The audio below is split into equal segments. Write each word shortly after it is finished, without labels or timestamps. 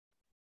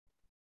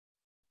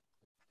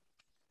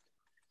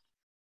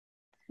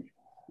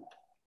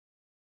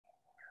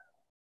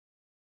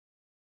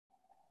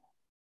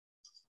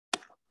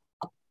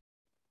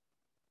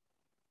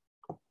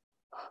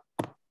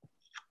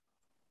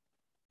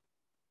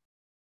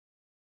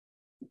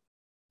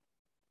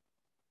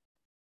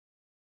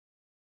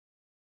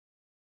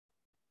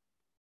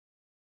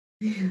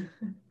No,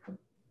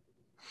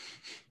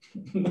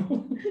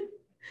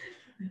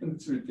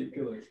 it's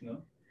ridiculous,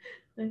 no?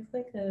 Looks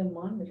like a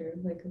monitor,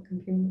 like a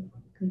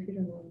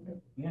computer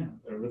monitor. Yeah,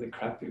 a really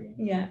crappy one.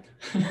 Yeah.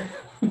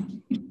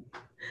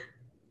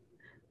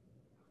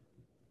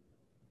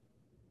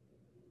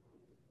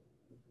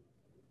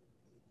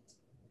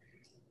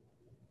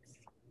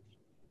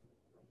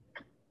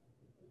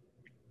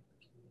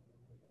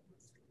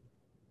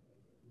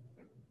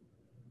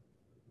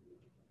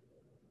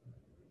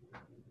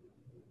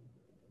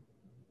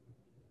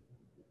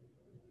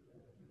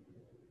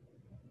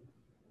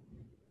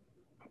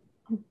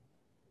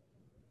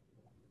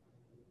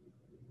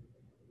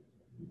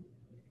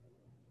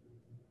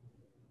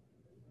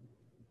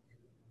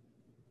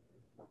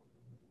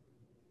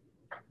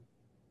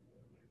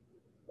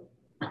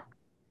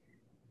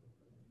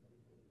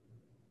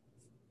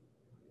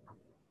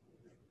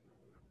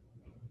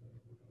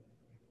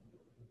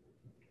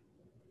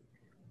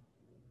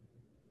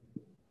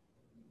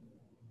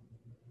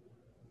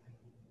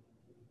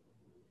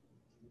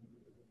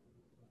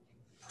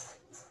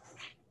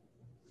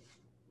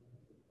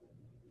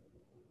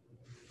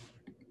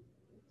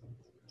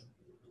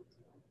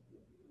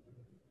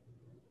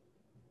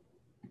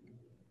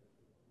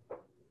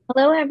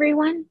 Hello,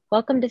 everyone.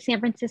 Welcome to San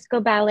Francisco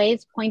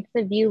Ballet's Points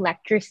of View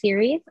lecture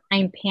series.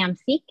 I'm Pam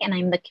Seek, and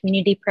I'm the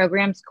Community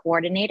Programs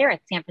Coordinator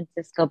at San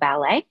Francisco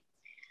Ballet.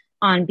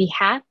 On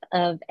behalf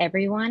of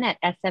everyone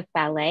at SF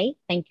Ballet,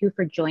 thank you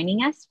for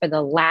joining us for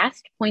the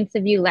last Points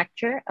of View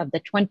lecture of the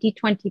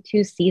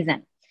 2022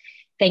 season.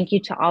 Thank you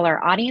to all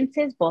our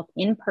audiences, both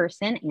in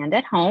person and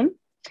at home,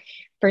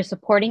 for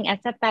supporting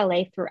SF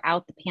Ballet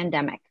throughout the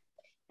pandemic.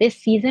 This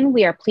season,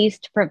 we are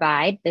pleased to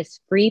provide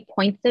this free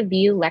Points of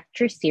View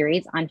lecture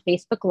series on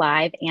Facebook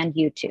Live and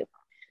YouTube.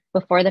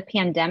 Before the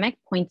pandemic,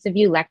 Points of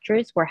View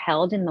lectures were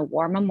held in the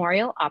War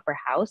Memorial Opera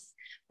House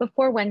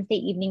before Wednesday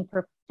evening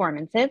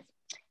performances.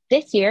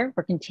 This year,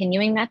 we're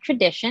continuing that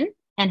tradition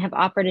and have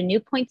offered a new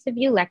Points of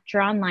View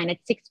lecture online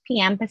at 6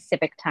 p.m.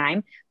 Pacific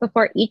time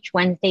before each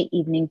Wednesday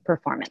evening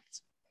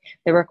performance.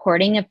 The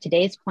recording of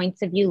today's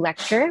Points of View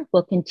lecture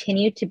will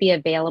continue to be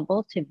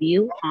available to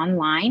view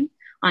online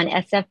on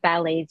SF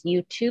Ballet's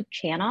YouTube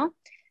channel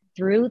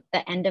through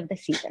the end of the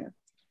season.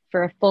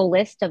 For a full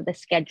list of the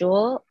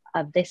schedule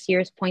of this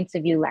year's Points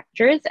of View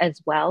lectures,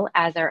 as well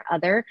as our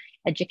other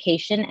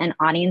education and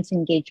audience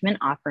engagement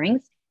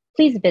offerings,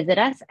 please visit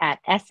us at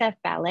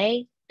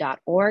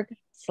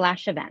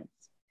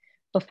sfballet.org/events.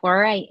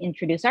 Before I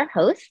introduce our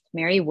host,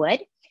 Mary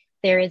Wood,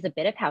 there is a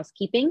bit of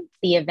housekeeping.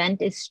 The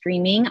event is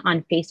streaming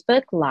on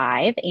Facebook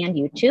Live and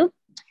YouTube.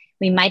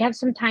 We might have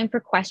some time for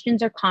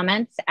questions or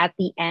comments at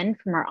the end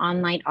from our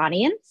online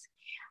audience.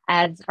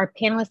 As our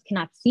panelists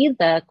cannot see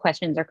the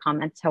questions or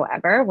comments,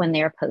 however, when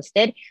they are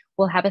posted,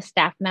 we'll have a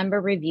staff member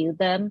review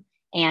them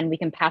and we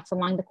can pass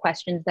along the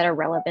questions that are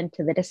relevant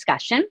to the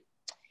discussion.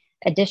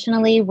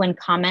 Additionally, when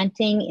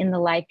commenting in the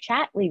live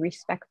chat, we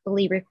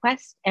respectfully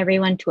request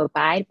everyone to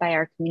abide by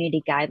our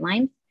community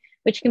guidelines,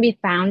 which can be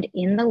found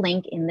in the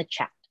link in the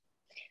chat.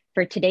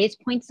 For today's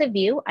Points of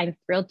View, I'm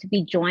thrilled to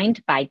be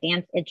joined by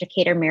Dance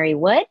Educator Mary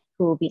Wood,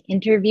 who will be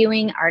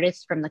interviewing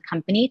artists from the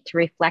company to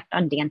reflect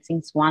on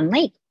dancing Swan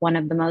Lake, one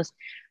of the most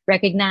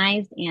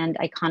recognized and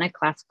iconic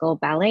classical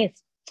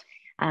ballets.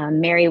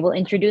 Mary will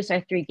introduce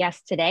our three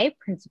guests today.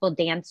 Principal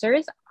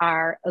dancers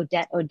are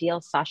Odette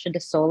Odile Sasha De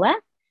Sola,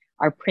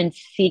 our Prince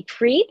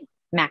Siegfried,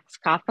 Max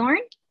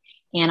Cauthorn,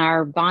 and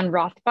our Von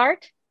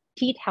Rothbart,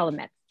 Tiit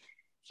Helimets.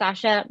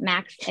 Sasha,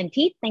 Max, and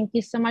Tiit, thank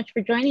you so much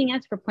for joining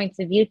us for Points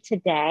of View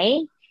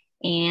today.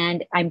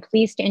 And I'm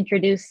pleased to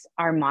introduce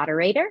our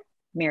moderator,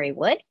 Mary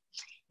Wood.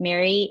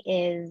 Mary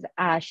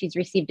she's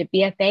received a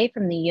BFA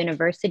from the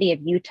University of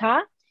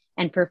Utah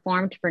and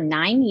performed for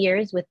 9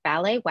 years with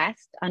Ballet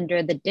West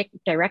under the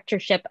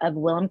directorship of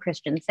Willem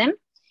Christensen.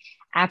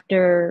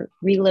 After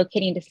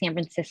relocating to San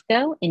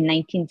Francisco in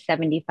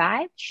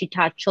 1975, she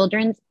taught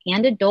children's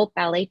and adult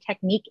ballet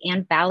technique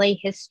and ballet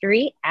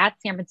history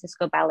at San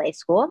Francisco Ballet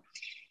School.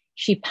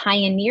 She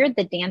pioneered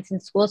the Dance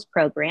in Schools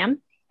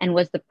program and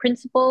was the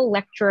principal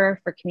lecturer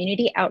for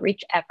community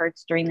outreach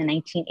efforts during the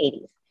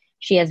 1980s.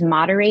 She has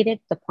moderated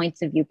the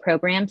Points of View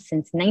program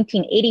since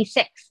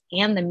 1986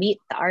 and the Meet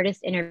the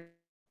Artist interview,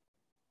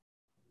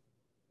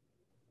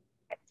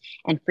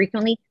 and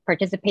frequently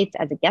participates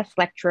as a guest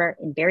lecturer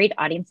in varied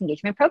audience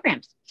engagement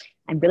programs.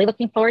 I'm really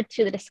looking forward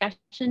to the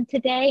discussion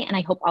today, and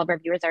I hope all of our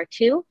viewers are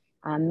too.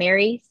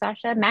 Mary,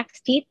 Sasha, Max,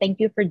 Tiit, thank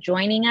you for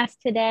joining us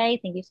today.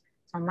 Thank you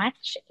so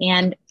much.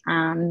 And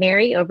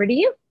Mary, over to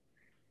you.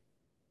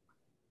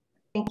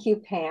 Thank you,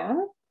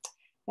 Pam,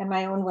 and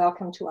my own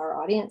welcome to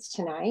our audience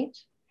tonight.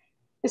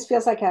 This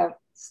feels like a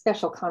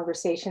special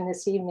conversation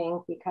this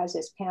evening because,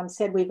 as Pam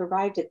said, we've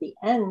arrived at the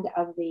end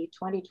of the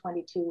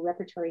 2022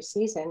 repertory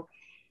season,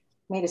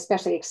 made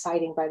especially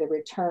exciting by the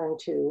return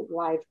to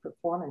live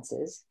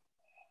performances.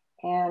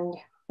 And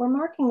we're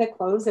marking the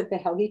close of the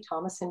Helgi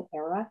Thomasson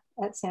era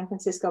at San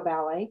Francisco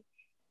Ballet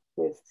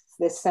with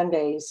this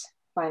Sunday's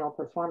final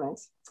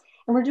performance.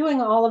 And we're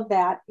doing all of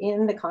that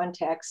in the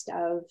context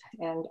of,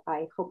 and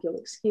I hope you'll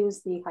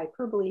excuse the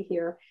hyperbole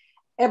here,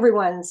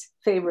 everyone's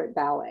favorite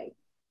ballet,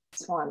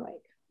 Swan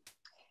Lake.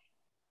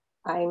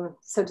 I'm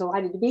so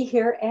delighted to be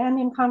here and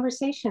in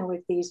conversation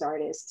with these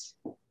artists.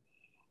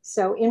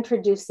 So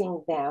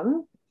introducing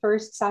them,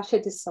 first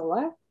Sasha De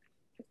Sola.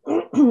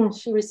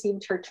 She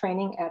received her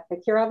training at the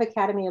Kirov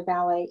Academy of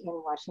Ballet in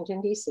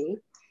Washington, D.C.,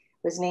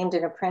 was named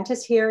an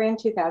apprentice here in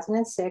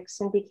 2006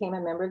 and became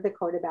a member of the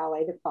Corps de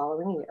Ballet the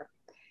following year.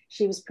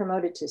 She was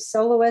promoted to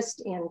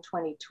soloist in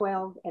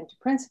 2012 and to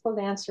principal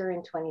dancer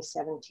in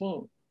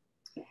 2017.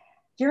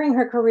 During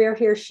her career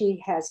here,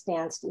 she has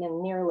danced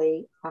in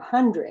nearly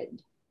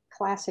 100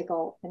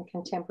 classical and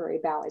contemporary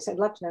ballets. I'd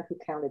love to know who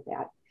counted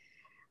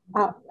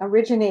that.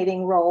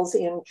 Originating roles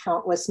in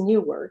countless new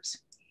works.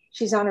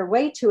 She's on her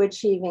way to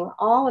achieving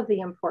all of the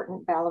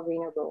important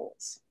ballerina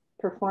roles,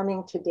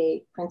 performing to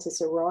date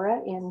Princess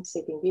Aurora in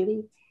Sleeping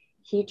Beauty,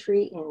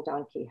 Kitri in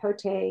Don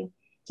Quixote,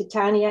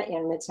 Titania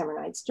in Midsummer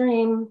Night's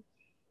Dream,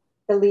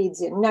 the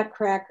leads in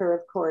Nutcracker,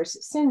 of course,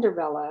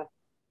 Cinderella,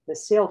 the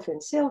Sylph in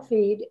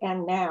Sylphide,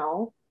 and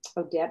now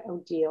Odette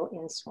Odile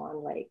in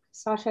Swan Lake.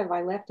 Sasha, have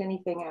I left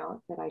anything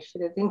out that I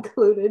should have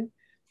included?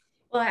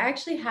 Well, I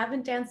actually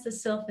haven't danced the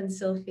Sylph and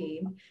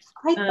Sylphide.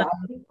 I thought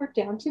we were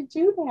down to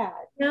do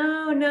that.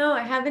 No,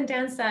 I haven't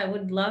danced that. I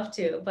would love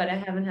to, but I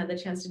haven't had the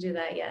chance to do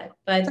that yet.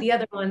 But the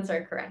other ones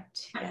are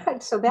correct. Yeah.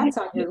 So that's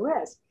on your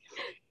list.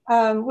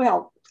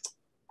 Well,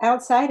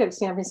 outside of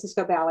San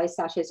Francisco Ballet,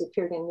 Sasha has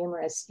appeared in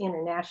numerous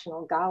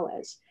international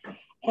galas.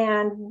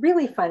 And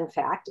really fun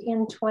fact,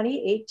 in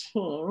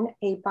 2018,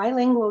 a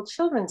bilingual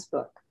children's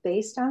book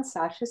based on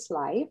Sasha's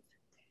life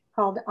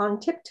called On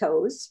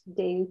Tiptoes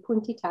de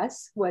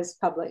Puntitas was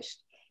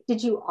published.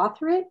 Did you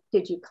author it?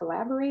 Did you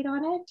collaborate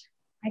on it?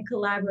 I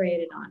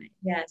collaborated on it,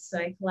 yes. So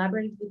I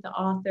collaborated with the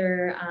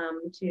author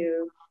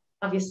to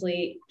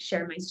obviously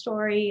share my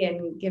story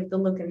and give the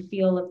look and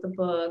feel of the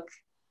book.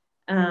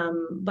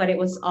 But it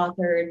was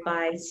authored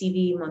by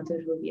C.V.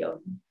 Monterrubio,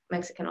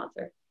 Mexican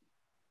author.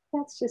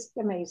 That's just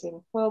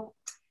amazing. Well,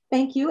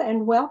 thank you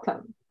and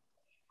welcome.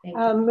 Thank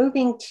you.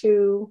 Moving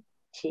to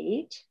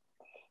Tiit.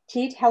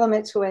 Tiit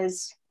Helimets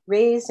was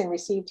raised and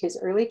received his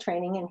early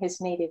training in his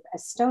native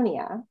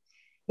Estonia.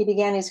 He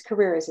began his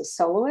career as a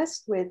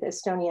soloist with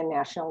Estonian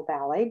National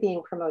Ballet,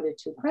 being promoted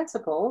to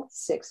principal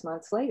 6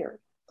 months later.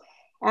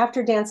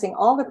 After dancing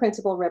all the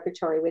principal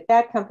repertory with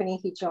that company,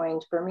 he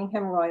joined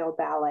Birmingham Royal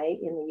Ballet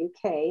in the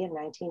UK in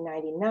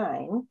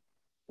 1999,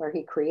 where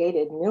he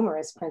created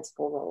numerous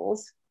principal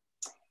roles,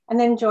 and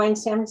then joined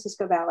San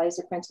Francisco Ballet as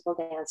a principal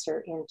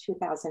dancer in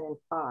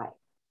 2005.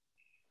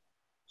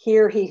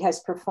 Here he has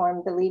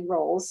performed the lead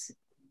roles,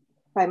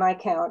 by my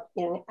count,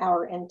 in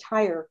our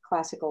entire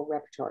classical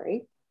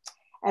repertory,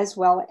 as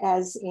well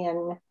as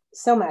in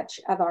so much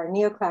of our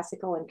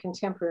neoclassical and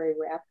contemporary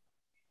rep,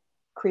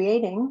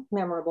 creating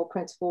memorable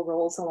principal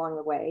roles along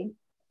the way.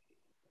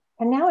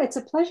 And now it's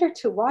a pleasure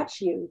to watch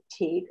you,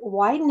 Tiit,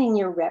 widening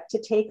your rep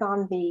to take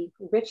on the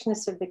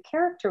richness of the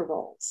character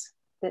roles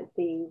that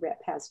the rep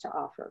has to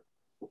offer.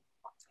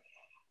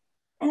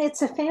 And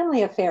it's a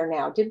family affair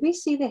now. Did we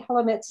see the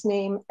Helimets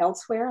name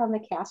elsewhere on the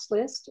cast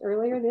list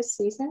earlier this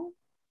season?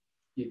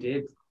 You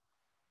did.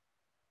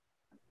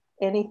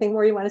 Anything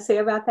more you want to say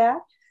about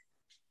that?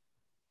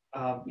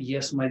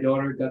 Yes, my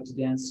daughter got to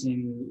dance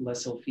in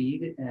Les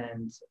Sylphides,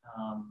 and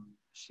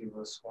she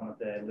was one of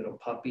the little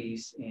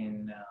puppies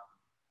in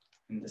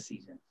the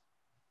season.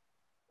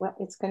 Well,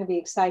 it's going to be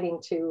exciting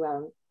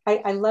to,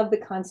 I love the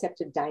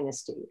concept of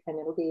dynasty, and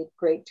it'll be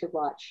great to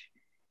watch,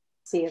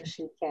 see if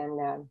she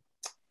can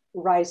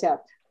rise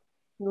up,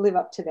 live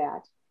up to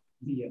that.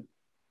 Yeah.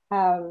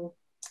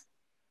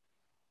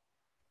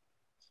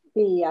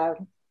 The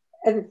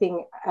other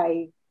thing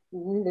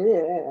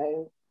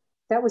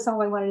that was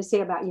all I wanted to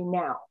say about you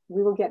now.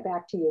 We will get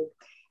back to you.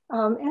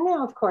 And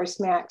now, of course,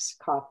 Max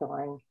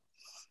Cauthorn.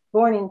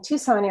 Born in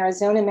Tucson,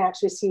 Arizona,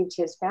 Max received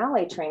his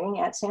ballet training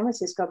at San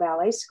Francisco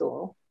Ballet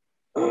School,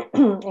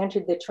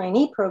 entered the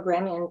trainee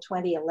program in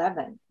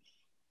 2011.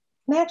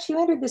 Max, you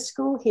entered the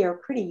school here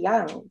pretty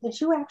young. Did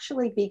you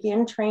actually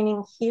begin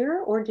training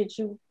here, or did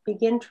you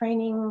begin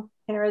training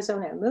in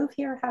Arizona and move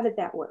here? How did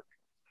that work?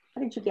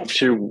 How did you get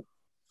here?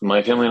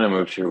 My family and I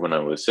moved here when I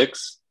was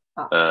 6.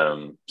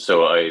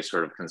 So I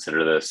sort of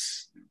consider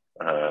this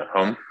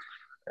home,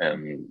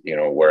 and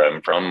where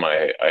I'm from,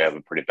 I have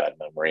a pretty bad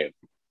memory of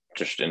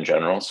just in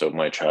general. So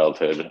my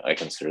childhood, I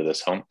consider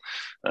this home.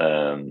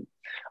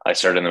 I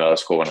started in the ballet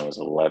school when I was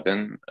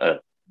 11,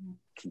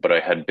 but I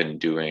had been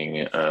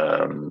doing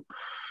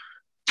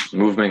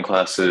movement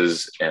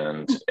classes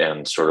and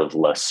sort of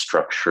less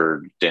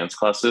structured dance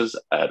classes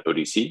at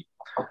ODC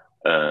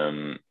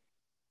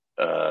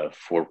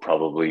for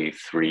probably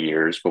 3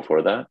 years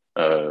before that.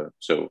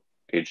 So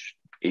age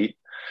 8,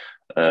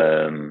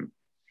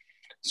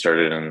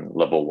 started in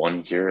level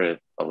 1 here at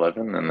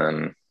 11, and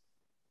then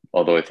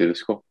all the way through the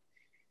school.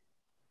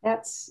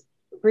 That's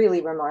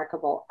really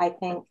remarkable. I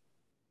think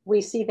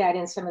we see that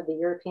in some of the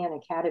European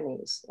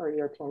academies or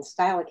European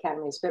style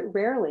academies, but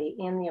rarely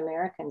in the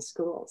American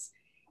schools.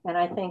 And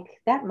I think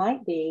that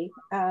might be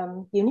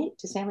unique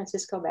to San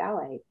Francisco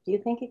Ballet. Do you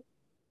think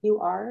you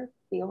are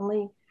the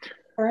only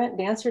current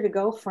dancer to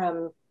go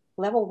from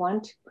level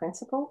 1 to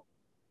principal?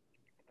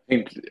 I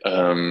think,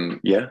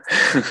 yeah.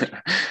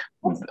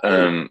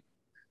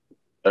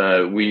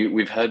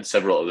 We've had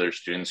several other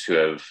students who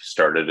have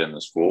started in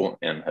the school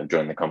and have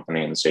joined the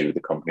company and stayed with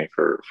the company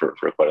for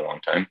quite a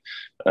long time.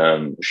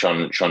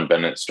 Sean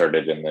Bennett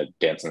started in the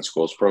Dance in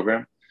Schools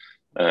program,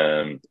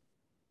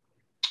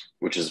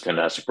 which is a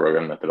fantastic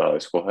program that the ballet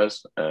school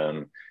has.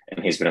 And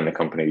he's been in the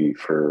company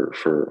for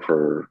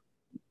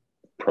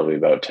probably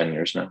about 10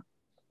 years now.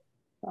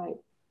 Right.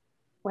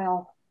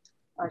 Well,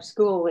 our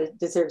school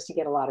deserves to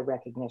get a lot of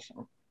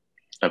recognition.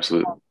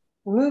 Absolutely.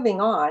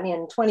 Moving on,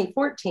 in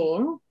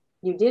 2014,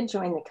 you did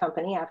join the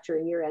company after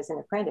a year as an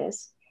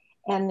apprentice,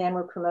 and then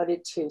were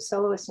promoted to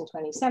soloist in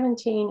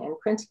 2017 and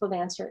principal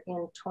dancer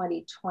in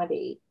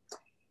 2020.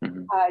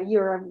 Mm-hmm.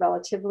 You're a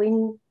relatively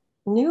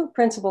new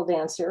principal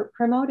dancer,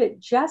 promoted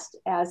just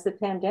as the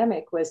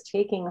pandemic was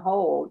taking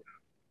hold.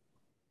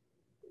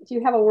 Do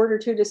you have a word or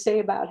two to say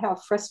about how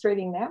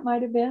frustrating that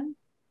might have been?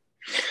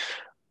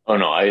 Oh,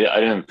 no, I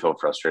didn't feel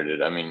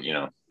frustrated. I mean,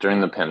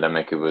 during the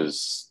pandemic, it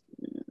was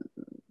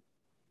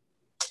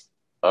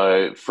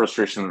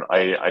frustration.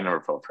 I never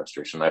felt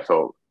frustration. I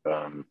felt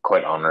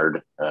quite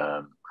honored.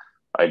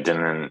 I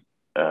didn't,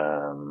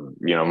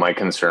 my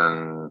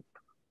concern,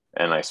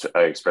 and I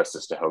expressed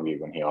this to Helgi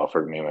when he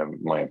offered me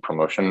my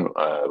promotion,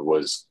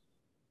 was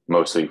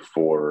mostly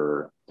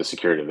for the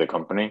security of the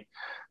company,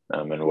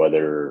 and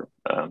whether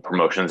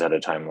promotions at a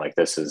time like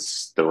this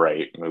is the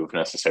right move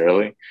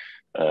necessarily.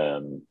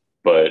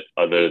 But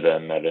other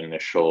than that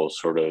initial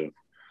sort of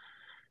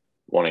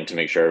wanting to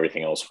make sure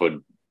everything else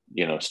would,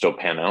 still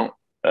pan out,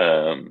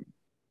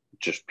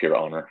 just pure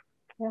honor.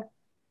 Yeah.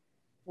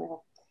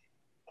 Well,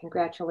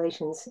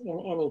 congratulations in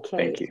any case.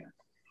 Thank you.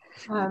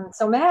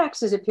 So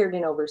Max has appeared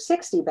in over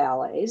 60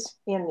 ballets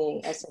in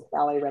the SF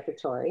Ballet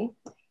repertory,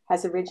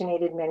 has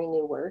originated many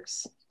new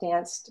works,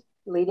 danced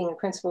leading and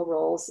principal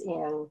roles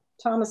in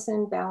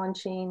Thomason,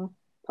 Balanchine,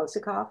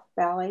 Posikoff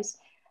ballets,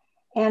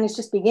 and is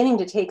just beginning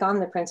to take on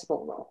the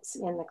principal roles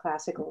in the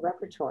classical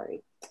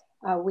repertory.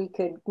 We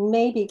could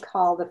maybe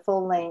call the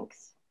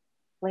full-length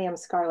Liam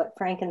Scarlett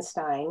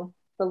Frankenstein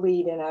the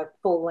lead in a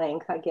full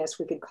length. I guess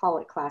we could call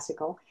it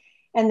classical.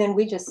 And then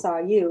we just saw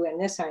you,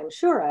 and this I'm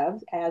sure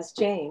of, as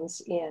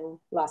James in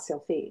La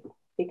Sylphide,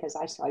 because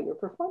I saw your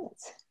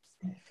performance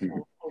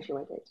and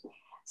enjoyed it.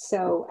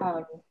 So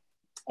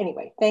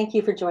anyway, thank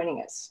you for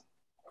joining us.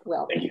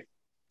 Well, thank you.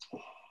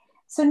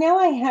 So now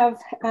I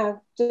have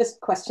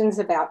just questions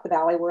about the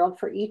ballet world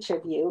for each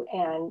of you.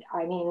 And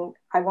I mean,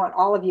 I want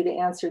all of you to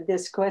answer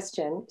this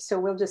question. So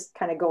we'll just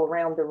kind of go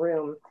around the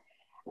room.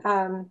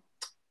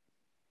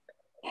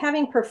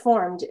 Having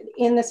performed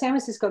in the San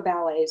Francisco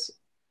Ballet's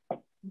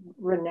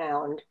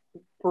renowned,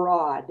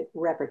 broad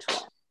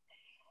repertoire,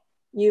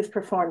 you've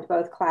performed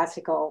both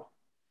classical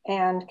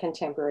and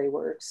contemporary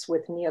works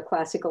with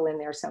neoclassical in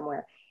there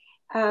somewhere.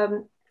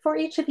 For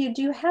each of you,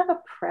 do you have a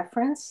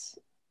preference?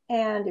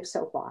 And if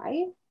so,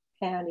 why?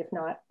 And if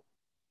not,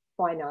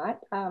 why not?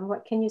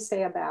 What can you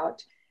say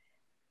about,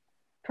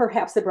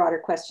 perhaps the broader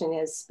question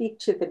is, speak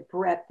to the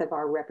breadth of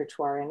our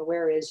repertoire and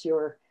where is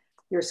your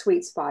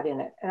sweet spot in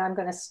it? And I'm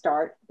going to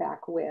start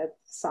back with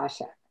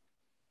Sasha.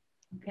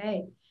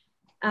 Okay.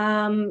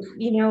 One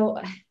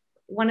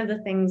of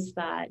the things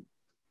that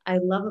I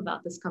love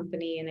about this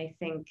company, and I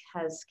think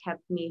has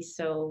kept me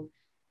so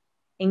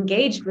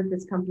engaged with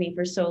this company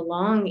for so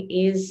long,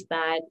 is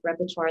that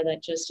repertoire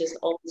that just is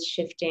always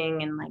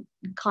shifting and like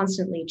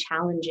constantly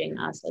challenging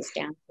us as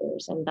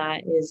dancers. And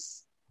that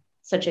is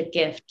such a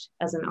gift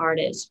as an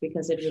artist,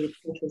 because it really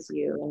pushes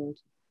you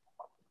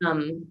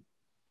and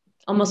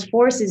almost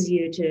forces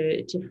you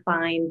to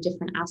find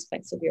different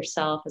aspects of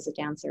yourself as a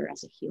dancer,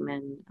 as a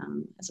human,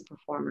 as a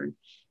performer.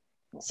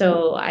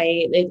 So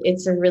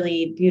it's a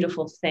really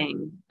beautiful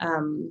thing.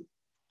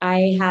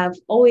 I have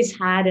always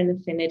had an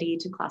affinity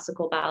to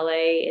classical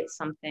ballet. It's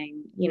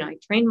something, I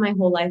trained my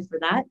whole life for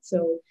that.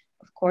 So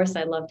of course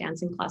I love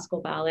dancing classical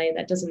ballet.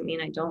 That doesn't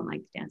mean I don't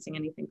like dancing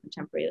anything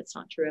contemporary. That's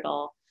not true at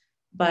all.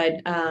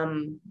 But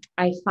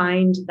I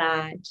find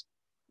that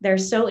they're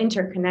so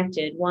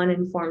interconnected. One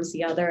informs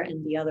the other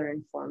and the other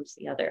informs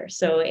the other.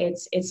 So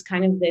it's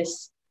kind of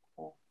this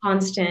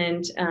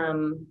constant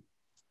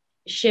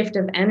shift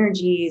of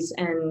energies,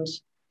 and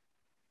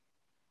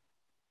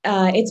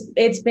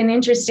it's been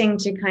interesting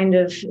to kind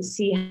of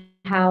see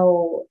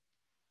how,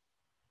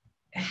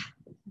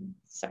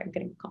 sorry, I'm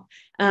getting a call,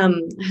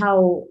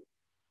 how,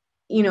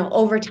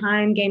 over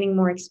time, gaining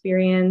more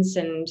experience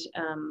and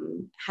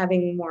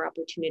having more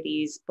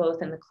opportunities,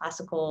 both in the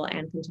classical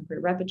and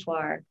contemporary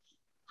repertoire,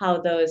 how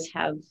those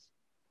how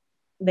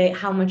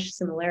much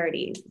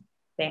similarity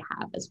they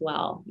have as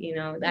well.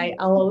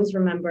 I'll always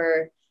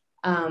remember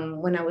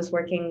when I was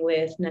working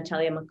with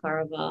Natalia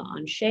Makarova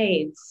on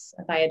Shades,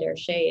 Bayadere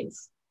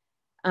Shades,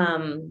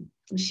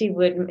 she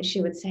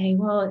would say,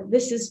 well,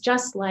 this is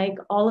just like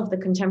all of the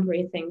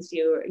contemporary things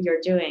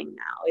you're doing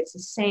now. It's the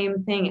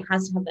same thing. It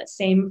has to have that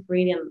same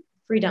freedom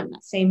freedom,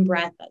 that same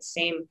breath, that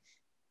same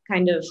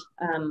kind of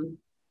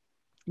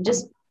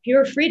just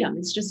pure freedom.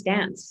 It's just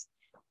dance.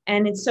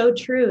 And it's so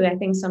true. I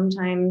think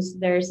sometimes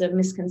there's a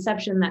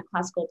misconception that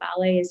classical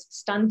ballet is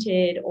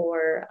stunted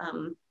or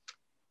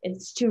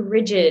it's too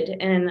rigid.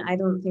 And I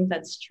don't think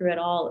that's true at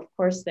all. Of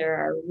course, there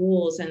are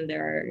rules and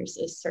there's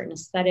a certain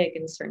aesthetic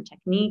and a certain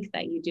technique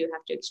that you do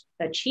have to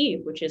achieve,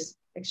 which is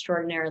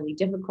extraordinarily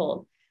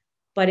difficult.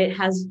 But it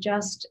has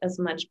just as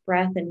much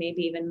breath and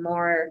maybe even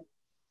more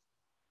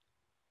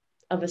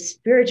of a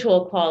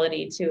spiritual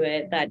quality to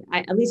it that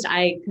at least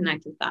I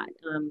connect with that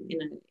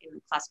in a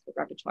classical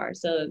repertoire.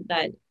 So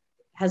that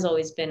has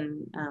always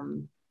been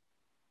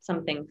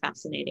something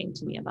fascinating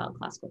to me about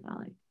classical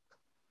ballet.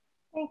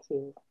 Thank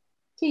you.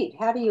 Tiit,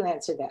 how do you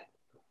answer that?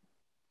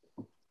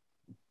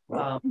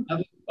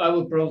 I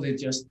would probably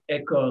just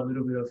echo a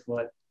little bit of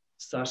what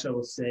Sasha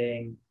was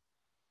saying.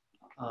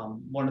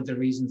 One of the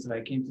reasons that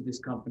I came to this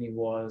company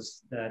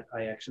was that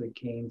I actually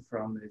came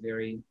from a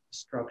very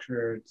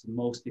structured,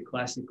 mostly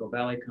classical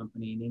ballet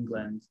company in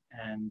England,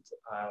 and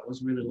I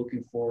was really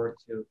looking forward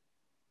to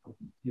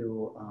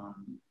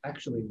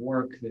actually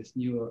work with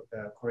new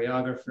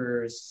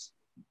choreographers,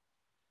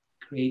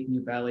 create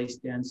new ballets,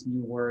 dance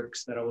new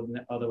works that I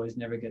would otherwise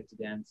never get to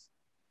dance.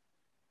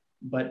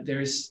 But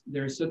there's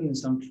certainly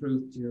some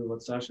truth to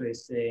what Sasha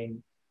is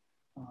saying.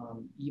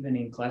 Even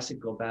in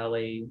classical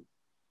ballet,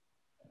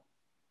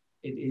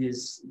 it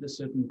is the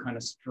certain kind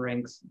of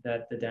strength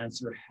that the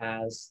dancer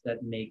has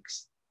that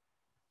makes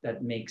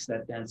that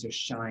dancer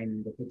shine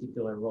in the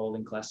particular role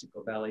in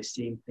classical ballet.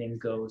 Same thing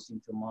goes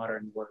into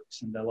modern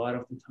works. And a lot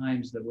of the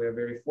times that we're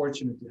very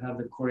fortunate to have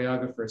the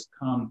choreographers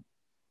come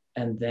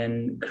and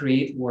then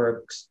create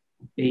works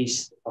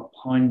based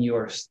upon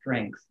your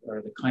strength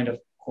or the kind of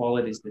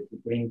qualities that you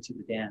bring to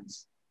the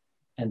dance.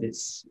 And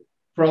it's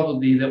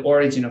probably the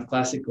origin of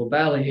classical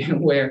ballet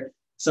where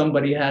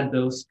somebody had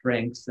those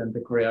strengths and the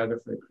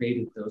choreographer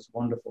created those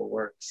wonderful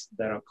works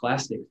that are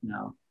classics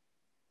now,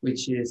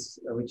 which is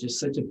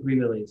such a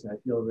privilege. I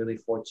feel really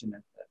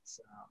fortunate that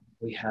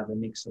we have a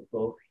mix of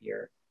both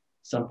here,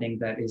 something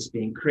that is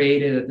being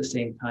created at the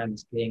same time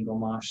as paying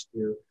homage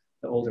to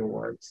the older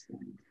works.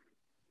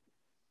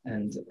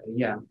 And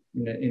yeah,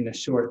 in a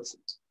short,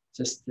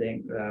 just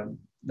think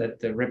that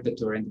the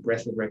repertoire and the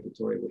breadth of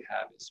repertoire we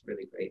have is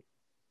really great.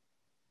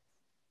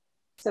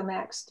 So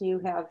Max, do you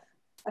have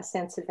a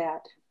sense of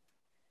that?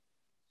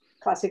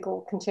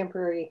 Classical,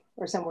 contemporary,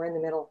 or somewhere in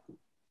the middle?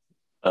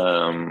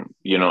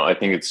 I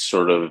think it's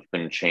sort of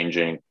been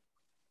changing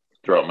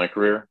throughout my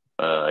career.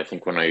 I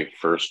think when I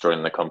first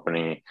joined the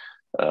company,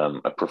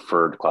 I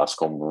preferred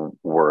classical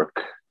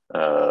work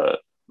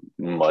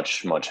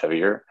much, much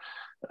heavier.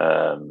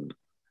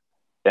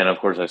 And of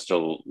course, I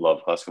still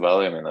love classical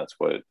ballet. I mean, that's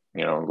what,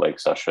 like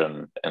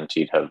Sasha and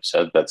Tiit have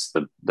said, that's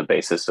the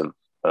basis of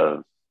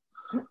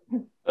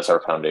that's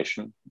our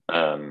foundation.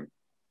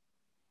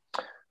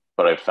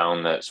 But I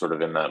found that sort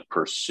of in that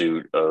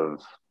pursuit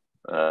of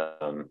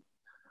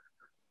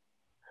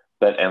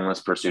that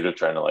endless pursuit of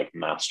trying to like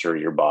master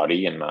your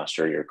body and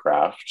master your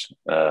craft,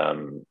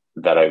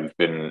 that I've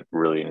been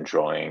really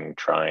enjoying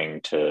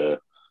trying to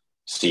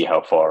see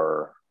how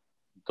far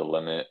the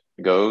limit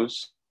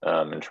goes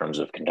in terms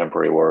of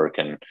contemporary work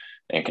and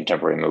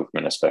contemporary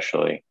movement,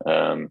 especially.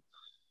 But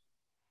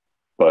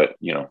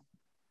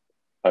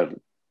I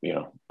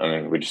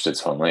mean, we just did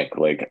Swan Lake.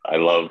 Like, I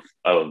love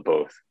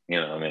both.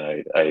 I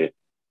mean, I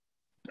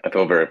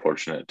feel very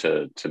fortunate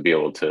to be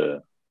able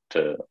to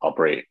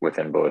operate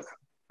within both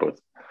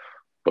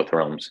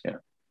realms. Yeah.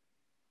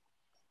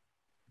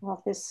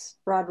 Well, this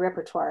broad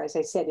repertoire, as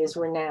I said, is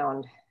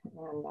renowned,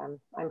 and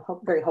I'm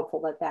very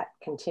hopeful that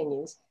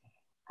continues.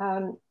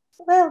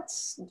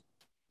 Let's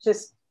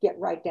just get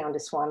right down to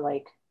Swan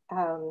Lake.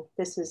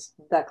 This is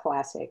the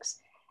classics.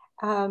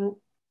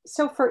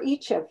 So for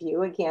each of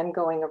you, again,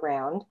 going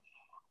around,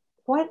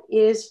 what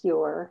is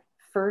your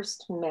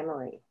first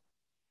memory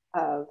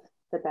of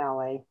the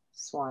ballet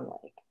Swan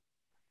Lake?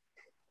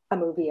 A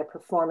movie, a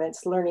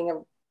performance, learning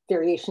a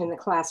variation in the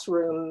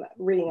classroom,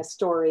 reading a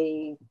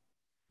story,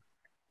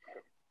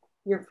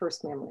 your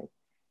first memory.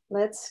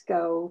 Let's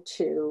go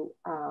to,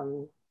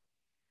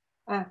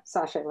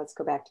 Sasha, let's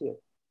go back to you.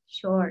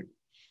 Sure.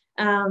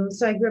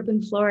 So I grew up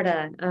in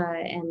Florida,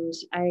 and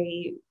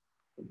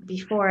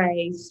before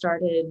I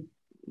started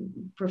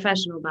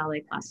professional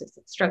ballet classes,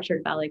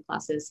 structured ballet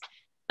classes,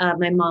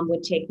 my mom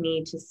would take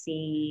me to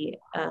see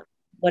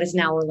what is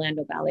now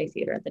Orlando Ballet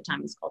Theater. At the time,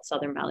 it was called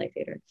Southern Ballet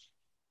Theater.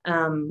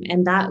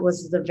 And that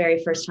was the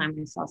very first time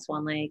I saw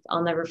Swan Lake.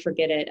 I'll never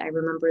forget it. I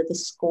remember the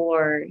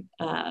score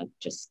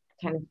just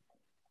kind of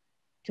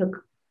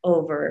took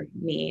over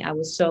me. I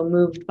was so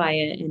moved by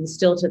it, and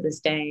still to this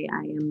day,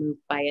 I am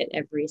moved by it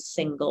every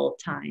single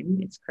time.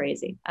 It's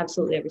crazy,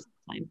 absolutely every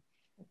single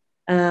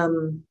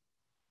time.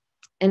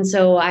 And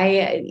so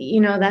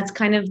that's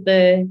kind of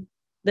the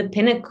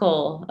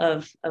pinnacle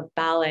of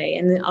ballet.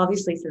 And then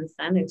obviously since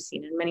then, I've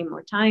seen it many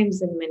more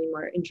times and many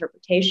more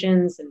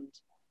interpretations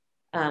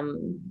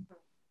and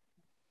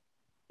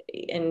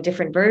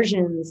different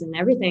versions and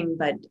everything.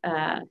 But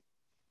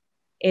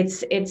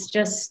it's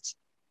just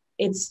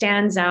it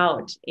stands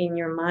out in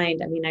your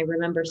mind. I mean, I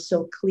remember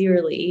so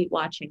clearly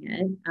watching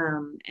it,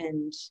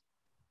 and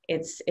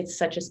it's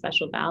such a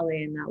special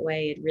ballet in that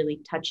way. It really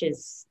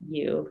touches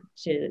you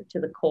to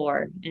the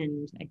core,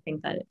 and I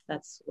think that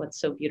that's what's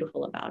so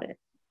beautiful about it.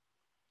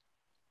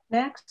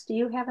 Max, do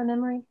you have a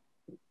memory?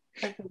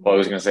 Well, I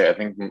was going to say, I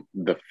think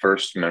the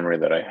first memory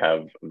that I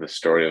have of the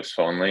story of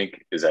Swan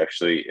Lake is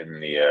actually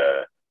in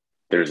the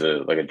there's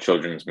a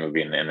children's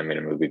movie, an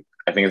animated movie.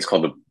 I think it's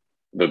called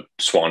the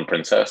Swan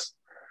Princess,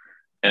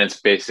 and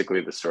it's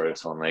basically the story of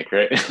Swan Lake,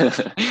 right?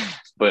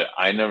 But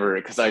I never,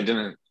 because I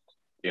didn't,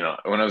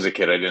 when I was a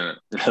kid, I didn't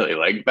really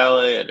like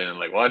ballet. I didn't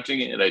like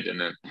watching it.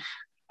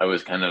 I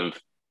was kind of,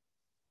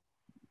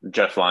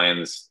 Jeff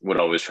Lyons would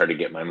always try to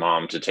get my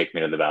mom to take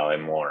me to the ballet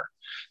more.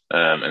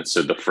 And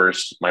so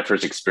my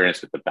first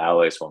experience with the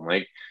ballet Swan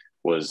Lake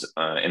was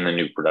in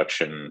the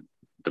production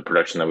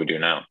that we do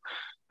now,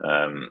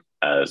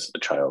 as a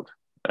child.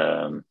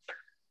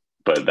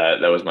 But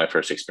that was my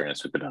first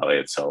experience with the ballet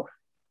itself.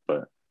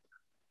 But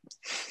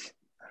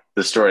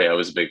the story, I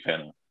was a big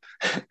fan of.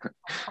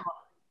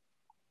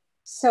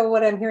 So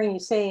what I'm hearing you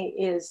say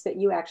is that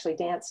you actually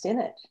danced in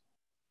it.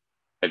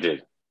 I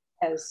did.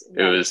 This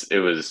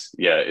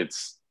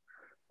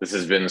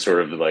has been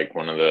sort of like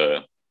one of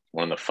the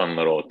fun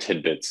little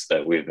tidbits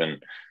that we've been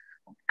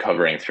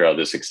covering throughout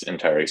this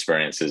entire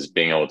experience, is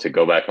being able to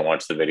go back and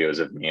watch the videos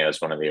of me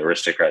as one of the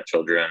aristocrat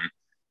children,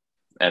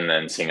 and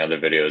then seeing other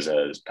videos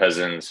as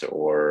peasants,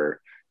 or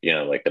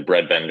like the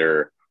bread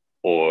vendor,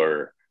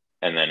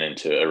 and then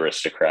into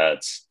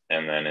aristocrats,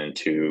 and then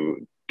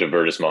into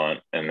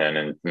divertissement, and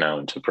then now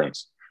into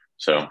Prince.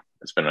 So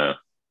it's been a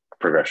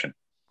progression.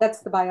 That's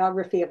the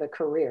biography of a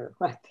career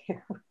right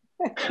there.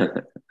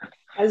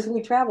 As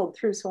we traveled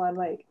through Swan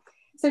Lake.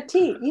 So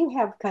Tiit, you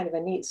have kind of a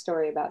neat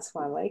story about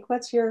Swan Lake.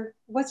 What's your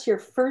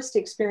first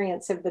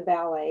experience of the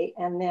ballet,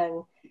 and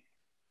then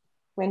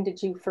when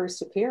did you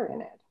first appear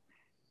in it?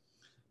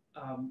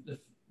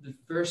 The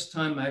first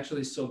time I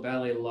actually saw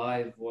ballet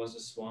live was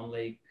a Swan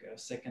Lake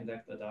second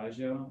act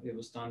adagio. It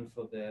was done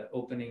for the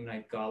opening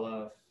night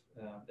gala of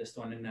the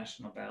Estonian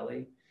National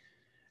Ballet.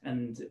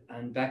 And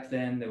back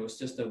then there was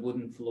just a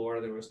wooden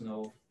floor. There was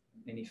no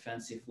any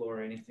fancy floor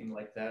or anything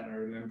like that. And I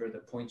remember the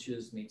point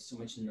shoes made so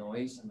much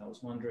noise, and I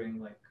was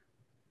wondering, like,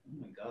 oh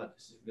my God,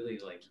 this is really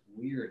like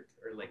weird,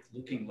 or like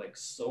looking like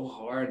so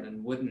hard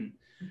and wooden.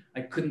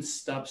 I couldn't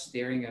stop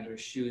staring at her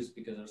shoes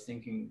because I was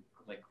thinking,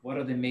 like, what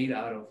are they made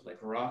out of,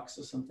 like rocks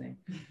or something?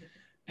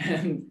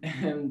 But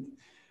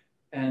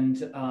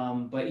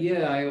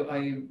yeah,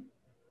 I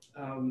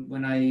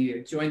when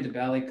I joined the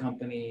ballet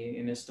company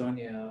in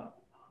Estonia,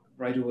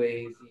 right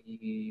away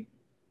the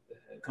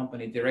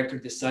company director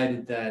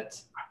decided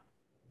that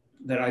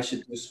I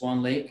should do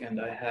Swan Lake, and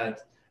I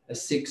had a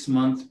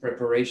 6-month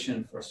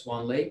preparation for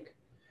Swan Lake,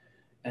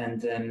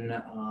 and then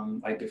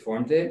I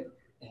performed it,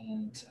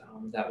 and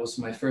that was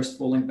my first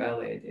full-length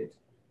ballet I did.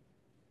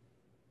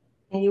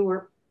 And you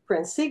were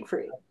Prince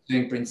Siegfried.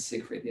 Doing Prince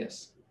Siegfried,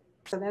 yes.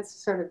 So that's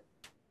sort of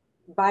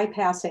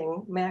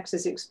bypassing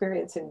Max's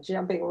experience and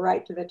jumping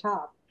right to the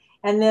top.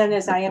 And then,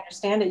 as I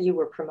understand it, you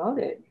were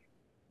promoted.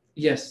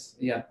 Yes,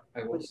 yeah,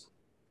 I was.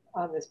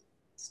 On the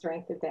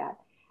strength of that.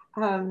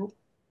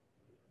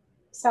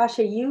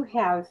 Sasha, you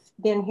have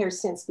been here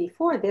since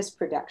before this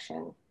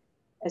production,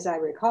 as I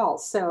recall.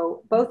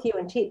 So both you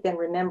and Tiit then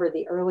remember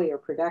the earlier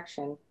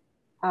production.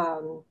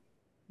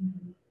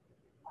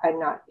 I'm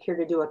not here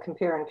to do a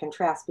compare and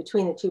contrast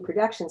between the two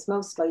productions,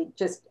 mostly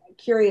just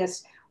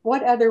curious,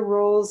 what other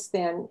roles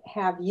then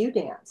have you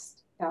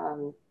danced?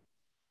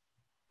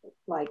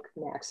 Like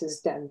Max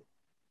has done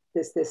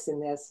this, and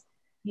this.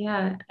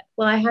 Yeah,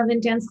 well, I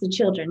haven't danced the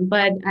children,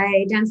 but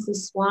I danced the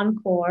Swan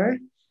Corps,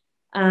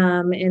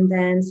 and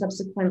then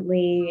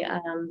subsequently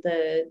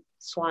the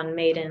Swan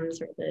Maidens,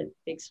 or the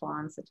big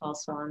swans, the tall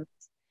swans.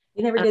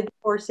 You never did the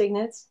 4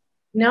 Signets?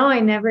 No,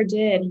 I never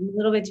did. I'm a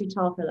little bit too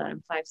tall for that.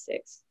 I'm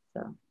 5'6",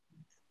 so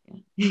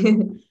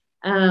yeah.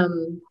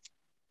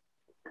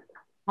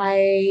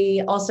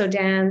 I also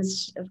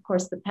danced, of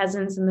course, the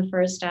peasants in the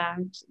first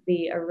act,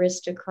 the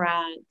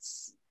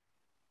aristocrats,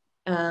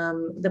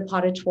 the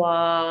pas de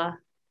trois,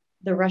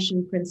 the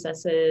Russian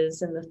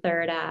princesses in the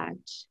third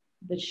act,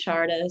 the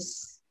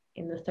Chardas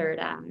in the third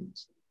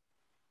act.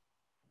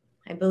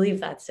 I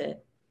believe that's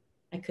it.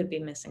 I could be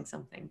missing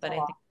something, but I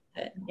think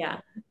that,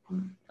 yeah,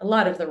 a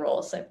lot of the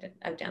roles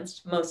I've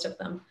danced, most of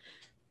them.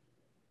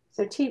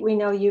 So Tiit, we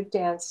know you've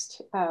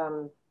danced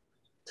 2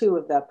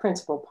 of the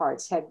principal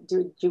parts.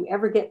 Did you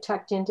ever get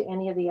tucked into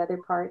any of the other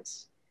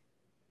parts?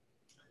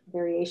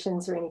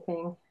 Variations or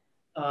anything?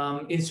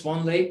 In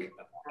Swan Lake,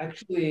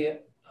 actually,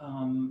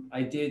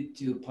 I did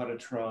do pas de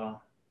trois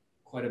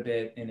quite a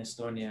bit in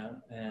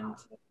Estonia and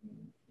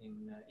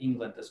in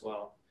England as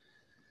well,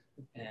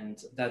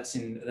 and that's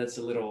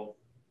a little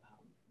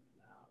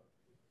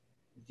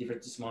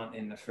divertissement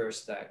in the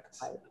first act.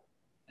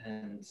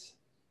 And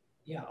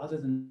yeah, other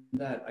than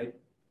that,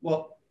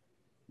 well,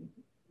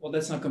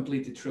 that's not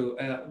completely true.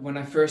 When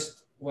I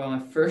first Well, I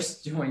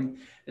first joined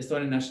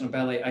Estonian National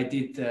Ballet. I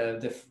did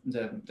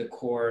the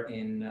corps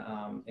in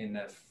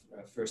the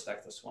first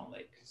act of Swan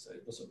Lake. So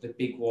it was the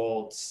big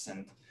waltz,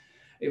 and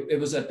it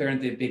was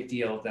apparently a big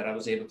deal that I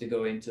was able to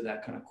go into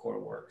that kind of core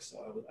work.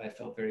 So I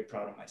felt very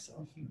proud of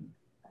myself.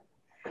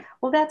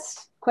 Well, that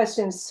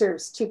question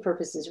serves two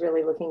purposes,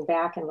 really, looking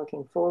back and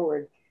looking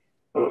forward,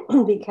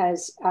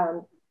 because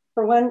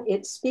for one,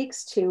 it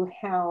speaks to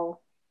how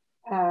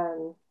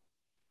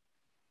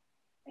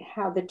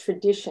the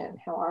tradition,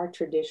 how our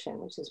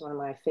tradition, which is one of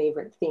my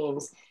favorite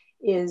themes,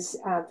 is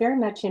very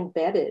much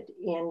embedded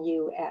in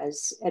you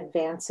as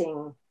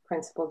advancing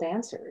principal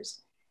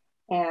dancers,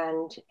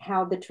 and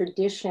how the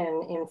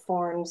tradition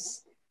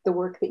informs the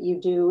work that you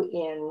do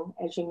in,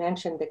 as you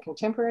mentioned, the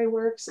contemporary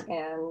works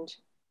and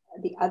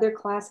the other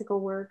classical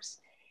works.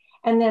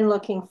 And then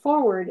looking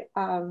forward,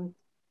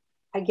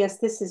 I guess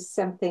this is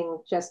something,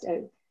 just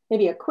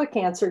maybe a quick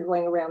answer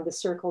going around the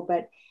circle,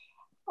 but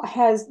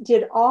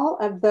did all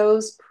of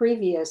those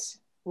previous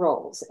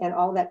roles and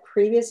all that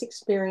previous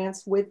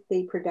experience with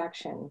the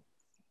production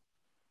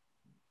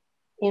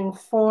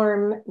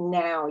inform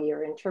now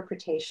your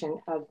interpretation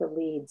of the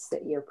leads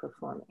that you're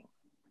performing?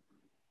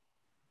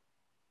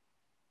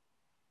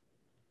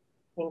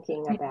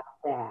 Thinking about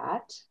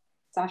that.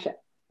 Sasha.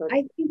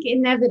 I think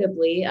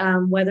inevitably,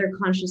 whether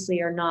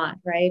consciously or not,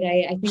 right?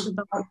 I think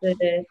about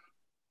the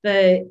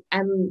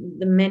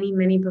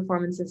many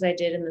performances I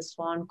did in the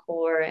Swan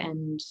Corps,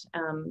 and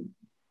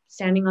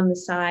standing on the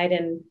side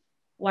and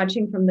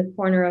watching from the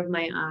corner of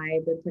my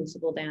eye the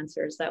principal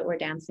dancers that were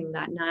dancing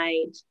that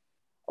night,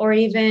 or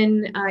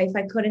even if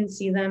I couldn't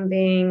see them,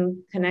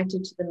 being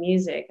connected to the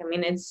music. I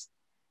mean, it's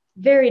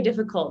very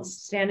difficult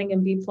standing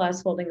in B+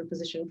 holding a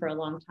position for a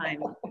long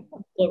time.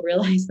 We'll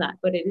realize that,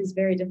 but it is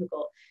very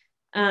difficult.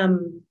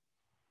 And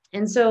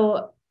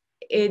so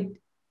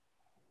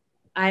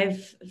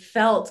I've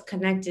felt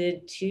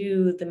connected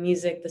to the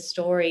music, the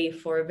story,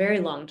 for a very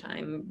long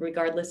time,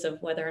 regardless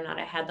of whether or not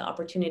I had the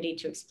opportunity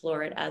to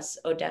explore it as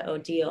Odette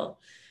Odile.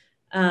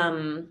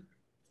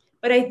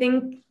 But I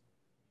think,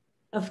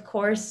 of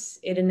course,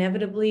 it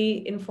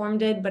inevitably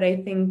informed it, but I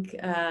think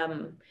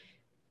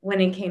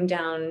when it came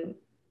down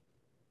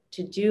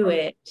to do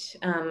it,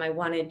 I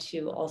wanted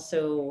to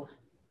also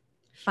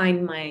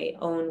find my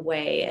own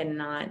way and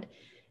not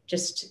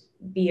just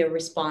be a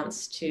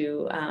response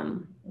to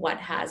what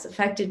has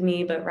affected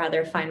me, but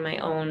rather find my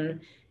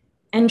own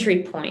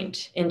entry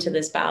point into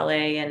this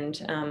ballet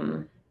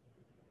and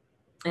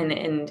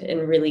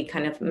really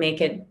kind of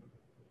make it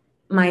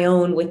my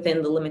own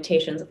within the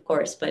limitations, of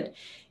course, but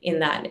in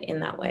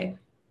that way.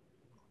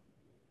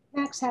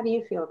 Max, how do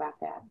you feel about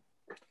that?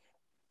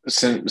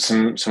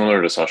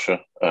 Similar to Sasha,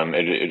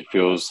 it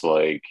feels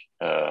like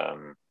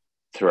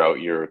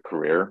throughout your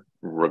career,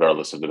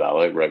 regardless of the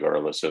ballet,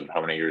 regardless of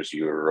how many years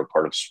you were a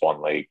part of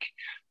Swan Lake,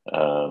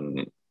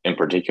 in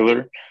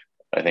particular,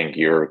 I think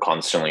you're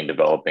constantly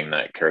developing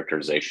that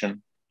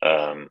characterization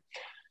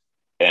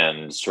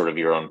and sort of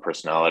your own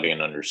personality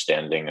and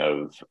understanding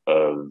of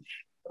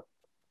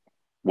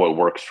what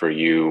works for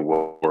you,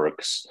 what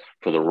works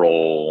for the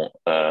role.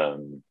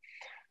 And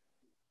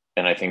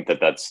I think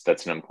that's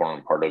an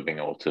important part of being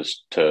able to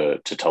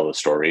tell the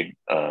story,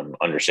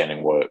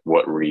 understanding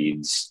what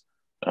reads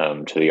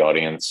to the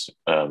audience,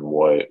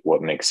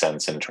 what makes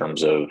sense in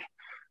terms of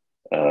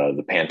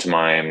the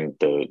pantomime,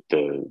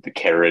 the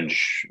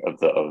carriage of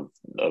the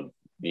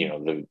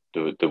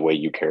way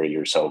you carry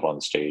yourself on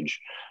stage,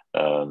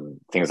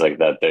 things like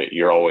that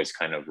you're always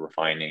kind of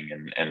refining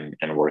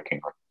and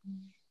working on.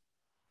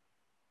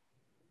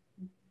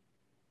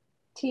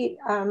 Tiit,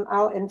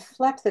 I'll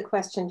inflect the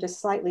question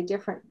just slightly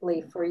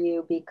differently for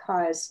you,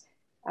 because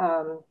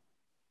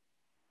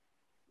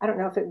I don't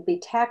know if it would be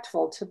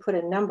tactful to put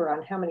a number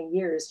on how many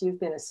years you've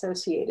been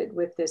associated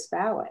with this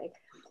ballet,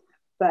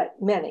 but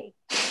many.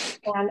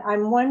 And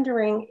I'm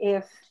wondering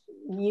if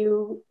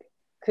you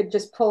could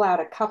just pull out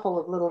a couple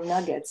of little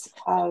nuggets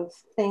of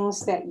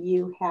things that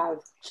you have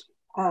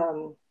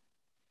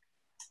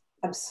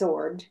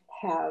absorbed,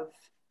 have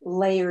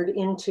layered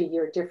into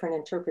your different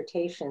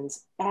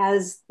interpretations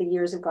as the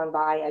years have gone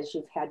by, as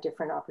you've had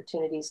different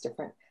opportunities,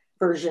 different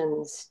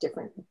versions,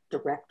 different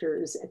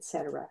directors,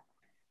 etc.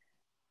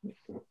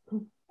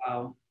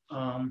 Wow.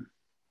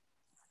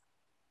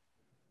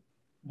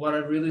 What I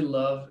really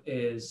love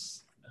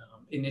is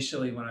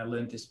initially when I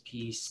learned this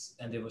piece,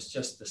 and it was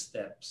just the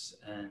steps,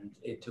 and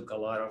it took a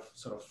lot of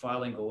sort of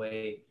filing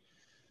away,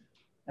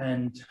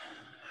 and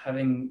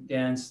having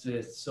danced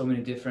with so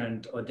many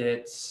different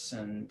Odettes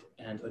and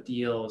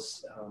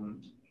Odiles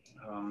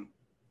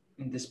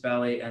in this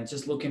ballet, and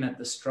just looking at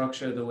the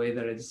structure, the way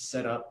that it's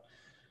set up,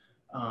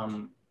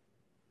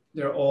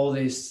 there are all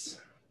these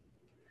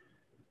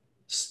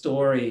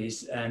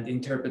stories and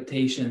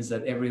interpretations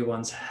that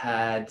everyone's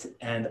had,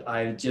 and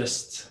I've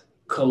just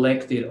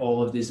collected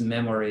all of these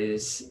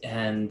memories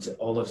and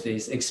all of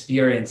these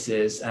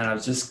experiences, and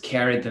I've just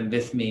carried them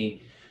with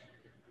me,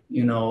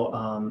 you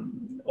know,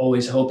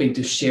 always hoping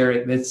to share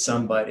it with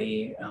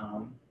somebody.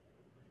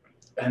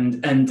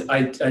 And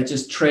I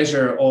just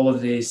treasure all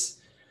of these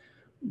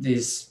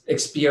these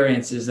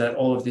experiences that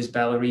all of these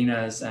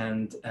ballerinas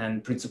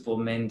and principal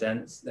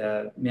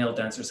male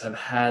dancers have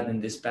had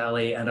in this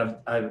ballet, and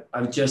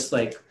I've just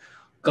like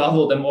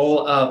gobbled them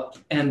all up.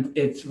 And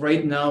it's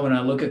right now when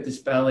I look at this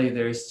ballet,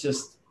 it's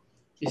just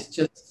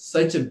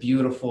such a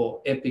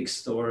beautiful epic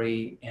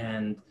story,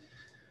 and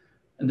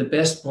the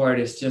best part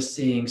is just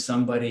seeing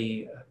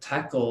somebody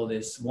tackle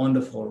these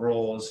wonderful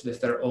roles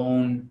with their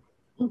own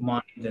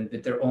mind and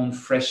with their own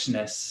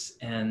freshness.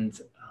 And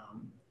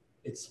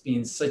it's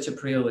been such a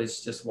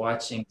privilege just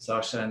watching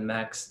Sasha and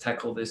Max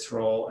tackle this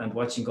role and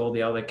watching all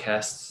the other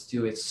casts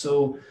do it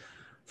so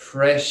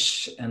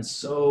fresh and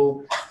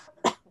so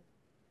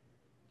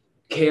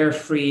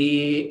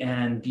carefree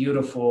and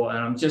beautiful, and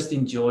I'm just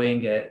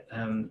enjoying it.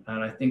 And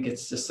I think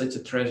it's just such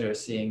a treasure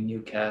seeing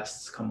new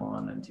casts come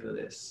on and do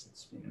this.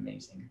 It's been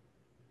amazing.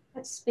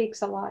 That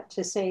speaks a lot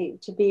to say,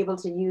 to be able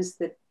to use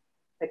the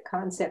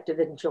concept of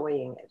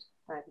enjoying it.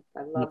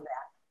 I love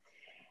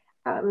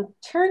that.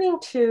 Turning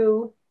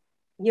to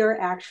your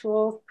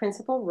actual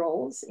principal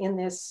roles in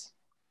this,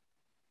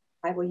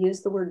 I will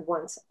use the word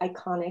once,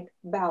 iconic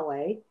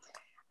ballet.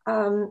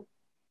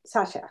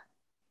 Sasha,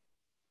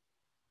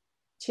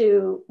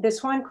 the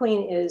Swan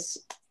Queen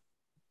is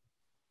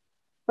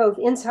both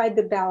inside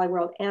the ballet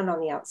world and on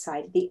the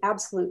outside, the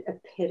absolute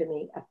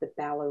epitome of the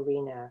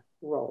ballerina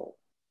role.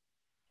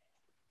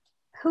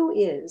 Who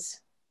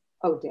is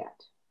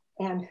Odette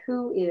and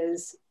who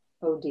is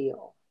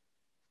Odile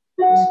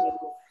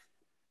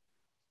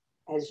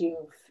as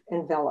you've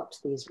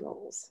enveloped these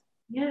roles?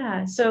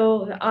 Yeah,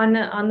 so on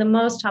the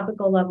most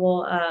topical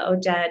level,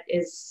 Odette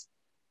is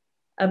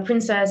a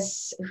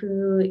princess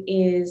who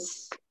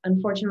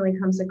unfortunately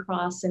comes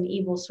across an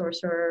evil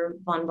sorcerer,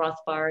 von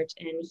Rothbart,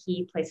 and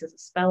he places a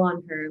spell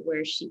on her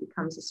where she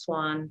becomes a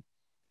swan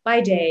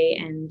by day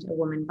and a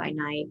woman by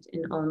night,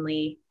 and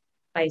only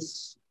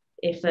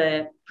if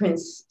a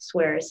prince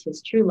swears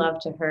his true love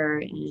to her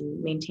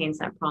and maintains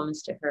that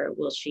promise to her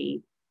will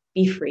she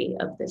be free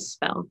of this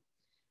spell.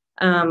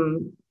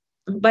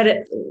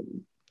 But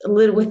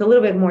with a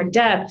little bit more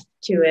depth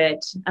to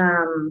it,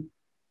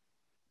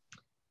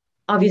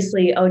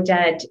 obviously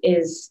Odette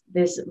is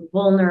this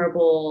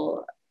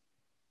vulnerable,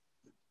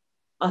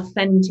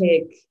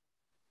 authentic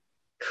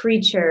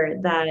creature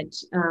that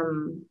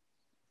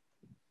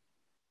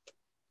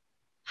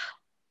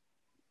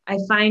I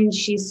find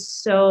she's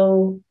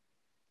so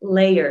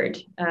layered.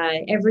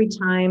 Every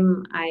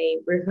time I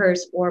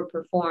rehearse or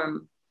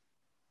perform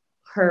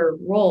her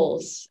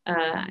roles,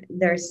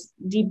 there's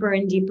deeper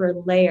and deeper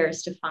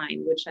layers to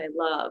find, which I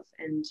love.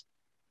 And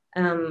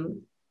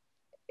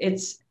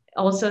it's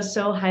also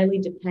so highly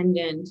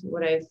dependent.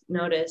 What I've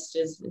noticed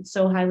is it's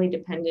so highly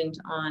dependent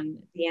on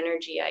the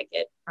energy I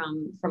get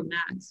from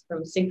Max,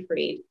 from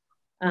Siegfried.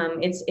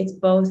 It's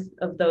both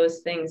of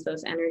those things,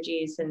 those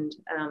energies. And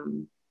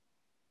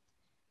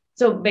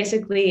so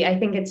basically, I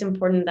think it's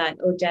important that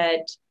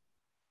Odette,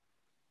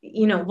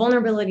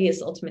 vulnerability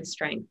is ultimate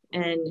strength.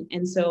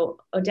 And so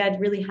Odette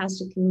really has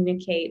to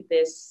communicate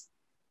this.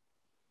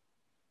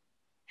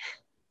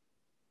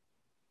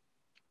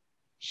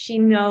 She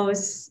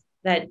knows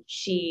that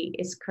she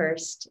is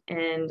cursed,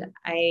 and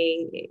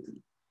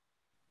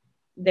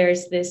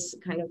there's this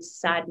kind of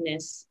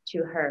sadness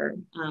to her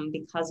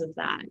because of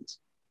that.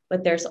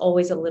 But there's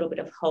always a little bit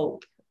of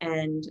hope,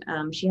 and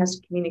she has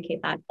to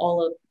communicate that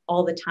all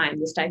the time.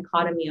 This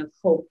dichotomy of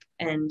hope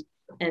and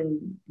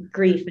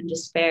grief and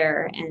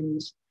despair, and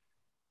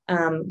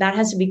that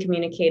has to be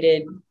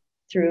communicated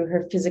through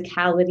her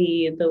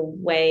physicality, the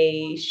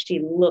way she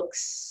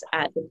looks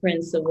at the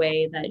prince, the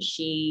way that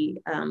she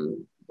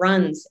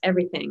runs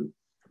everything.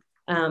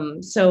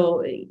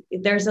 So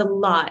there's a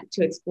lot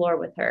to explore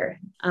with her.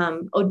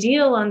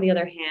 Odile, on the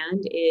other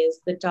hand,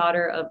 is the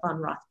daughter of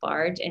von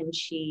Rothbart, and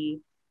she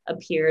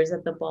appears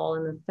at the ball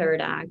in the third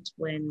act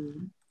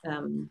when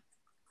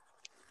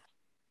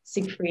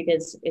Siegfried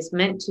is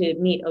meant to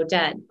meet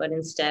Odette, but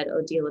instead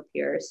Odile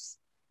appears.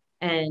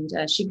 And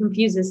she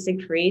confuses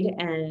Siegfried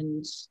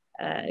and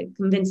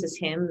convinces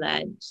him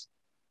that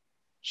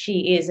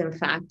she is, in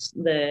fact,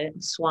 the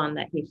swan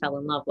that he fell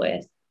in love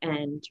with,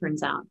 and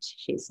turns out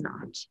she's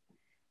not.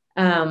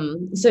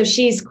 So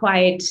she's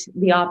quite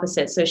the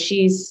opposite. So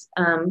she's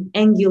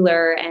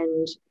angular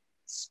and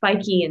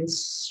spiky and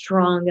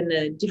strong in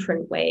a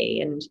different way,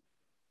 and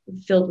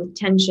filled with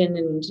tension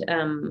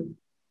and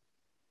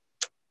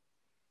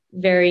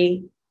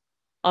very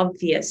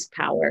obvious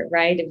power,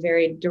 right? A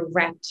very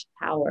direct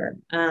power.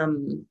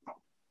 And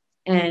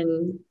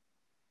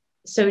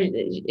so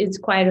it's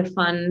quite a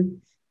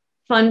fun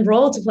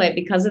role to play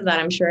because of that.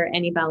 I'm sure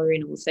any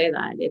ballerina will say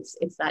that.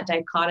 It's that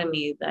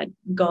dichotomy, that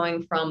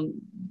going from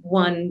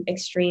one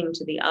extreme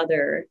to the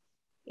other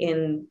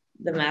in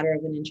the matter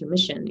of an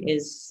intermission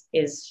is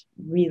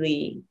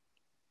really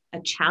a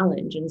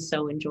challenge, and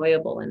so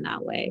enjoyable in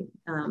that way.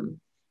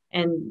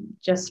 And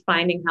just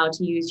finding how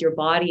to use your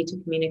body to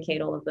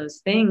communicate all of those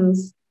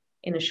things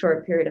in a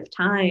short period of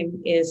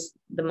time is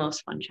the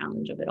most fun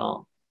challenge of it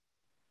all.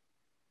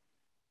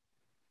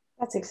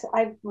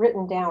 I've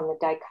written down the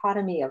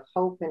dichotomy of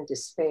hope and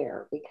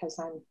despair, because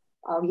I'm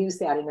I'll use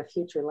that in a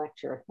future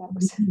lecture. That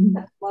was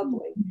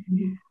lovely.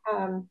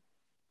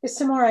 There's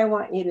some more I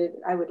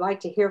would like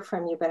to hear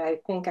from you, but I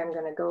think I'm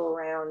going to go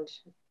around.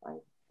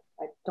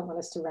 I don't want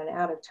us to run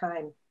out of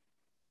time,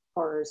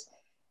 horrors.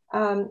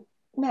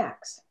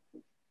 Max,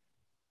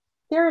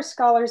 there are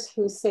scholars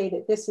who say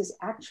that this is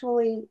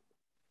actually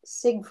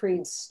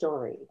Siegfried's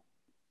story.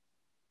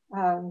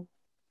 How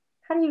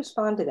do you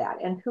respond to that?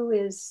 And who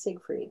is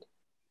Siegfried?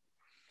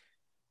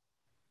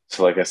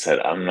 So, like I said,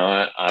 I'm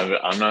not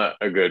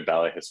a good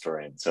ballet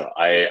historian, so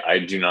I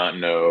do not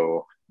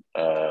know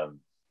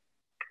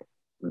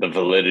the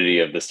validity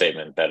of the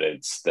statement that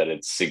it's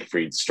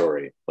Siegfried's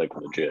story, like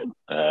legit.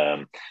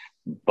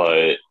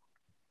 But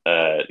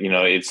you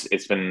know,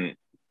 it's been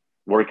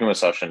working with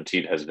Sasha and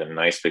Tiit has been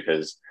nice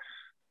because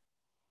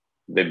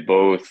they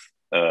both,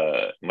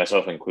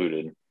 myself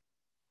included,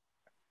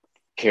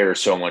 care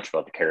so much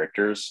about the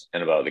characters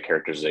and about the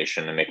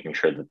characterization and making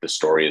sure that the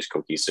story is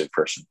cohesive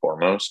first and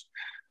foremost.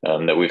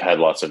 That we've had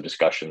lots of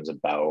discussions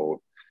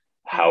about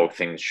how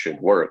things should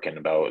work and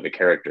about the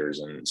characters.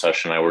 And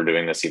Sasha and I were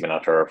doing this even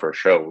after our first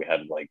show. We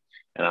had like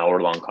an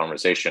hour-long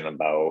conversation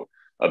about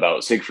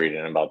Siegfried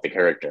and about the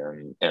character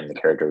and the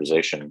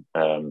characterization.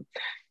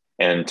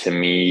 And to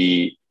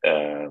me,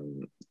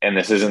 and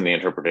this isn't the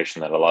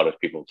interpretation that a lot of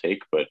people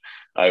take, but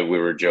we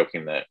were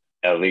joking that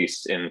at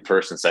least in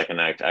first and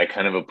second act, I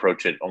kind of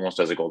approach it almost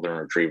as a golden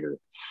retriever,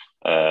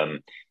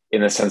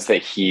 in the sense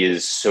that he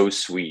is so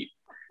sweet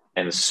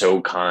and so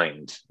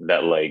kind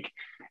that, like,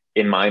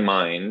 in my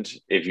mind,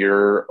 if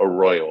you're a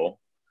royal,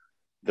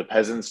 the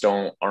peasants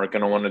aren't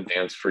going to want to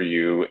dance for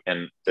you,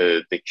 and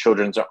the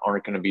children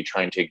aren't going to be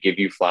trying to give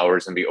you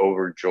flowers and be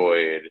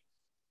overjoyed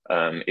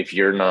if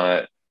you're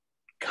not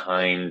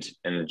kind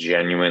and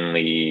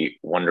genuinely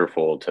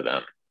wonderful to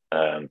them.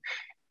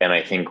 And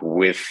I think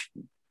with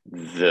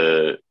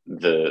the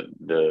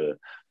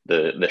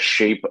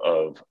shape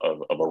of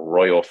a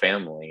royal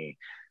family,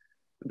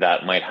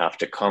 that might have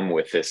to come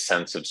with this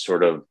sense of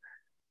sort of,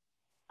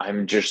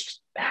 I'm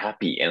just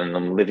happy and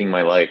I'm living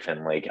my life,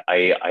 and like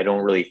I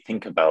don't really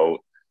think about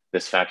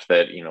this fact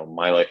that, you know,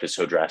 my life is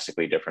so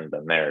drastically different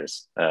than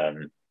theirs.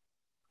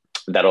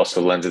 That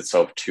also lends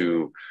itself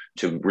to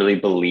really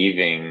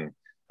believing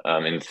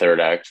in the third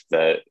act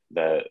that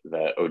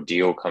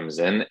Odile comes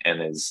in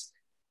and is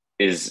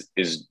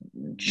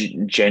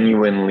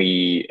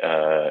genuinely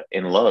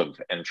in love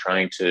and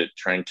trying to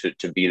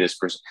be this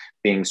person,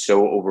 being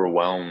so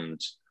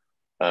overwhelmed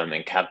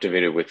and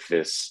captivated with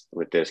this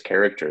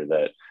character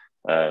that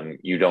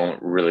you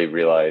don't really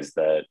realize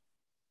that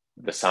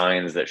the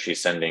signs that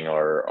she's sending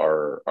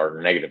are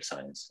negative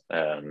signs,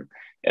 and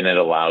it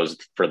allows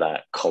for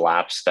that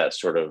collapse, that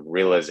sort of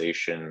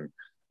realization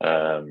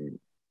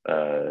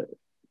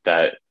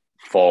that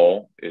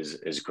fall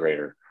is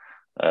greater.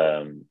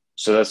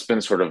 So that's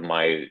been sort of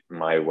my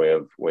way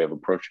of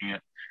approaching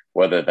it.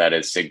 Whether that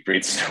is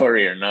Siegfried's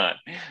story or not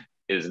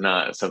is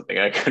not something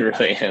I could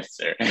really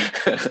answer.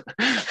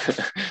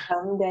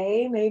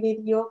 Someday, maybe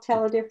you'll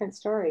tell a different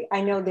story.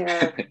 I know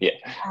there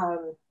are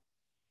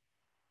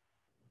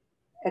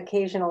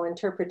occasional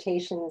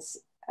interpretations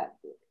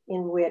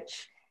in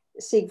which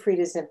Siegfried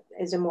is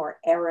a more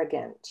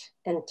arrogant,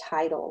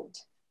 entitled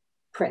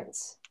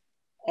prince,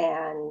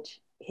 and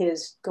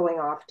his going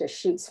off to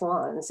shoot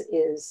swans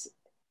is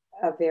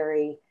a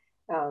very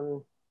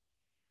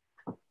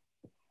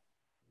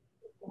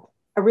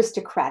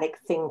aristocratic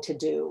thing to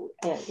do,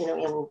 and, you know,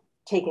 in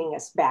taking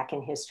us back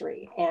in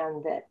history.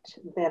 And that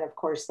then, of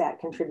course, that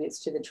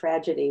contributes to the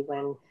tragedy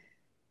when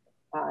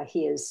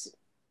he is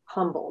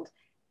humbled.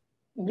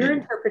 Your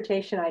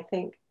interpretation, I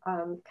think,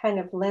 kind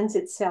of lends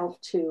itself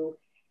to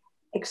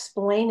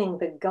explaining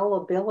the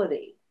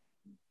gullibility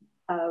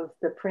of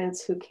the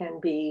prince who can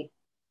be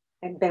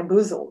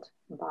bamboozled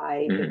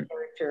by the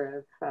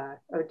character of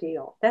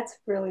Odile. That's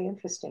really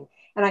interesting.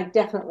 And I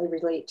definitely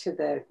relate to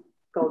the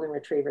golden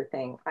retriever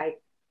thing. I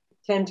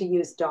tend to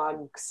use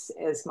dogs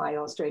as my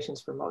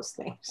illustrations for most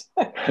things.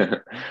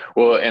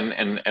 Well,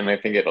 and I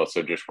think it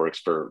also just works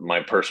for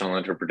my personal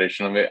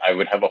interpretation of it. I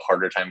would have a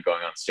harder time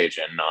going on stage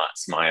and not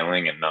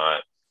smiling and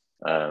not,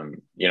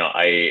 you know,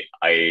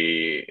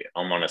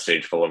 I'm on a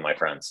stage full of my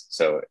friends,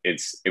 so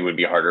it would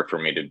be harder for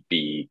me to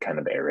be kind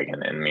of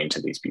arrogant and mean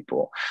to these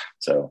people.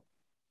 So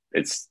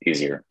it's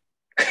easier.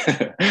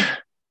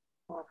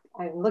 Well,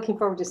 I'm looking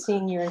forward to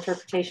seeing your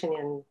interpretation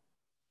in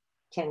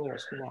 10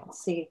 years from now.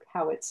 See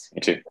how it's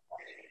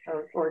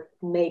or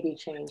maybe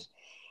changed.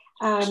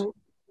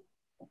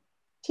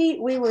 Tiit,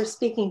 we were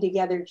speaking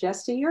together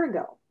just a year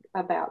ago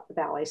about the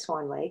ballet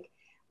Swan Lake.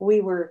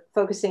 We were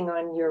focusing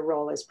on your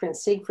role as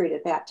Prince Siegfried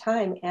at that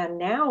time, and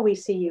now we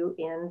see you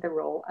in the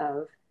role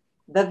of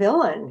the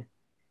villain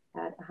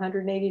at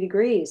 180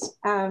 degrees.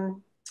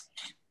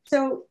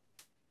 So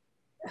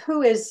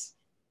who is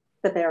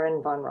the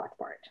Baron von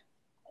Rothbart?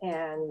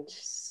 And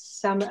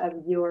some of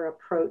your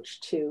approach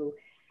to,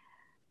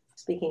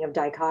 speaking of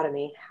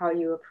dichotomy, how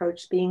you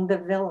approach being the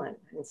villain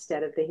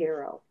instead of the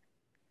hero.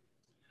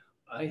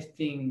 I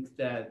think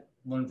that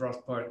von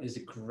Rothbart is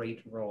a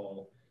great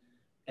role.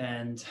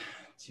 And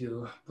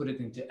to put it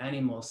into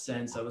animal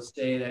sense, I would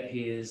say that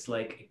he is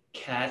like a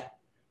cat,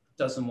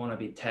 doesn't want to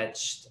be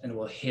touched and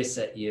will hiss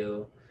at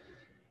you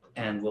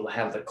and will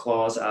have the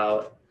claws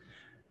out.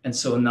 And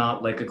so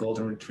not like a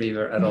golden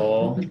retriever at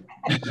all.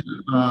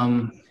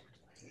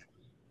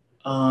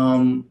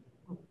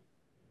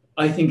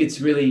 I think it's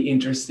really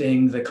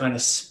interesting, the kind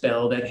of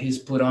spell that he's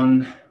put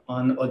on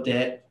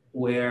Odette,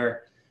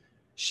 where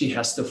she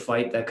has to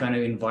fight that kind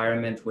of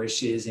environment where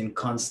she is in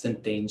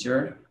constant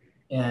danger.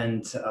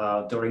 And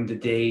during the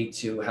day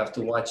to have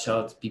to watch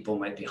out, people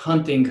might be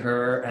hunting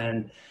her.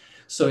 And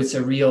so it's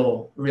a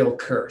real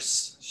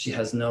curse. She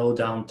has no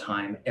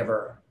downtime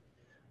ever.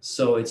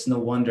 So it's no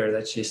wonder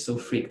that she's so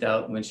freaked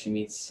out when she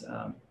meets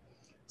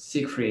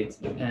Siegfried.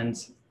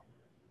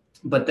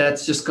 But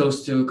that just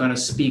goes to kind of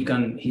speak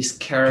on his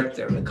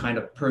character, the kind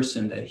of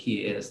person that he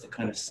is, the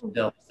kind of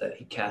spells that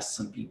he casts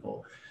on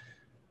people,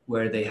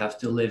 where they have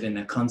to live in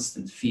a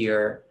constant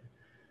fear.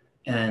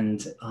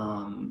 And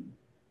I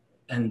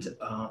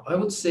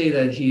would say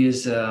that he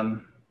is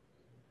a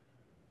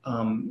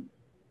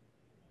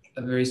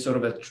very sort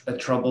of a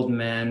troubled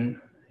man.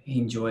 He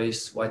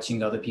enjoys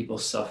watching other people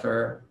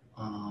suffer.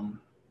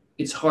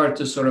 It's hard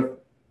to sort of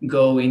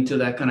go into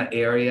that kind of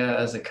area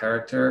as a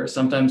character.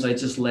 Sometimes I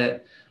just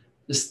let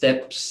the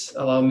steps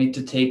allow me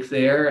to take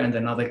there, and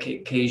then other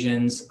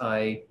occasions,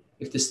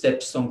 if the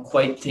steps don't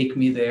quite take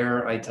me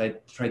there, I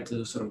try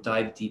to sort of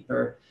dive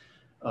deeper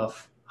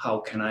of how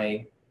can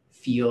I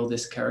feel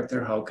this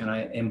character, how can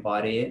I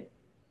embody it.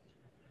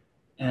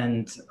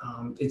 And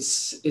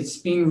it's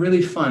been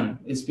really fun.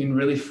 It's been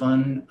really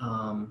fun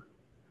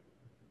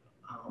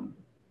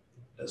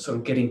sort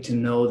of getting to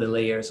know the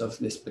layers of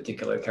this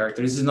particular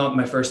character. This is not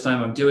my first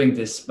time I'm doing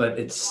this, but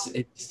it's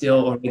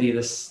still already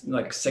this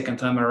like second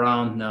time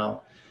around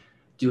now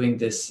doing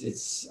this.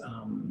 It's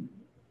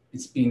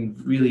been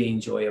really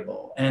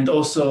enjoyable. And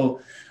also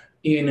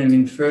in an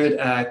inferred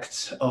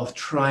act of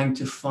trying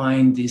to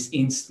find these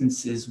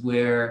instances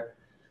where,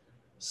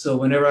 so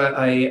whenever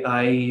I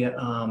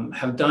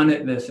have done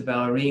it with a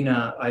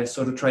ballerina, I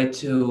sort of try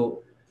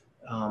to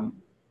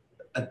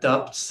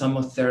adopt some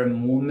of their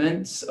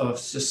movements,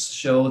 of just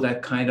show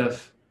that kind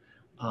of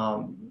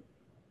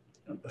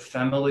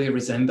family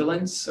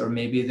resemblance, or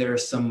maybe there are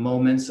some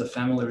moments of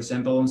family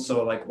resemblance.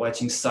 So like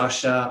watching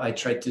Sasha, I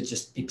tried to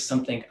just pick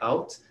something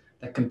out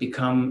that can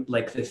become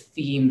like the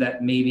theme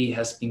that maybe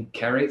has been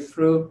carried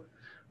through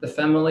the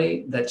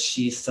family, that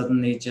she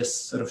suddenly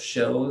just sort of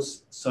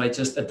shows. So I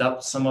just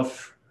adopt some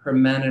of her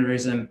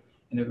mannerism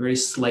in a very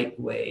slight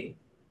way,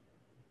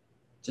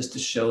 just to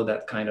show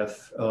that kind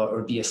of,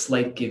 or be a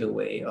slight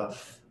giveaway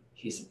of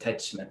his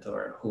attachment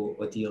or who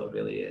Odile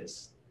really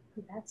is.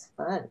 That's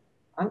fun.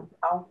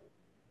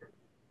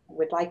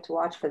 Would like to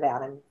watch for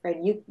that. I'm afraid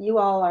you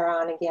all are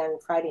on again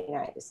Friday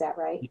night. Is that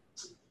right?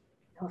 Yes.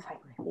 I don't know if I'm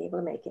going to be able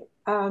to make it.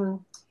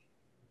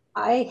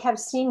 I have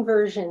seen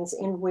versions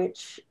in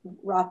which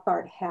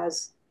Rothbard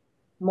has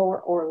more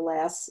or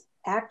less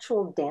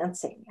actual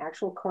dancing,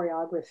 actual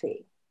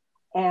choreography,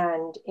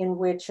 and in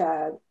which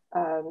a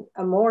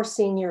more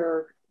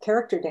senior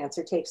character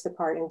dancer takes the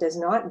part and does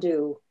not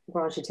do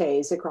grand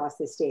jetés across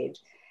the stage.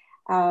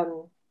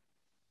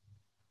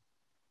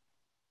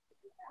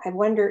 I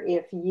wonder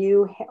if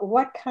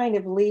what kind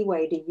of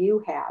leeway do you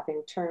have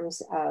in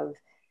terms of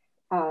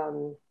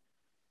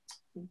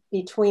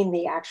between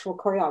the actual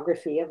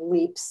choreography of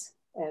leaps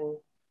and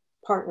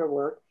partner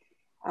work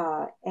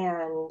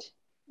and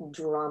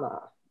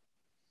drama,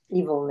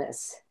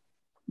 evilness?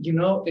 You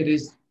know,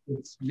 it's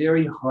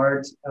very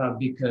hard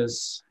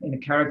because in the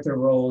character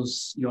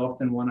roles, you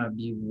often want to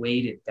be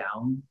weighted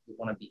down. You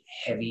want to be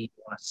heavy,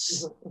 you want to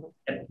step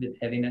with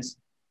heaviness.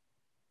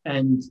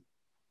 And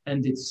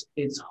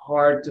it's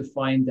hard to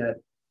find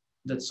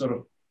that sort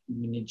of,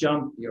 when you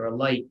jump, you're a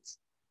light,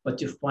 but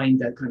to find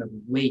that kind of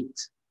weight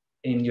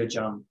in your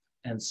jump.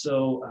 And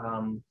so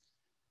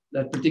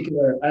that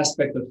particular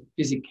aspect of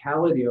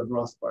physicality of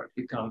Rothbard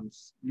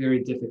becomes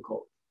very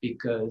difficult,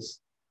 because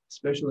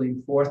especially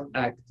in fourth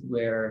act,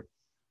 where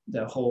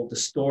the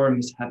storm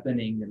is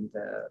happening and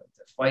the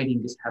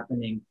fighting is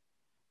happening,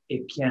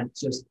 it can't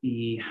just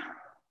be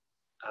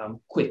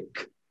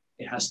quick.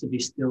 It has to be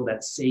still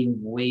that same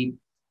weight.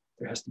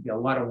 There has to be a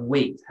lot of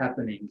weight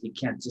happening. He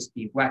can't just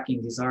be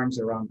whacking his arms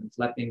around and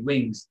flapping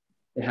wings.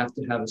 They have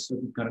to have a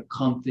certain kind of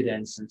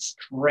confidence and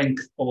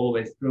strength all the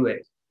way through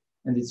it.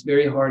 And it's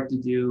very hard to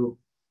do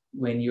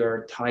when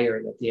you're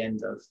tired at the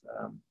end of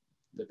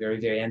the very,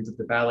 very end of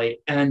the ballet.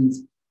 And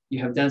you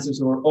have dancers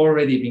who are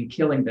already been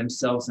killing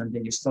themselves, and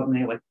then you're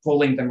suddenly like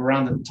pulling them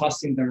around and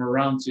tossing them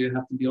around. So you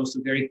have to be also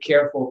very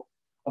careful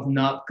of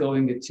not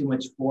going with too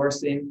much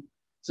force in.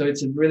 So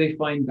it's a really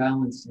fine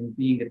balance in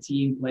being a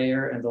team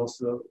player and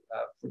also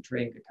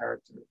portraying a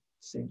character at the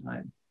same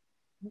time.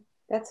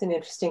 That's an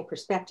interesting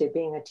perspective,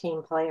 being a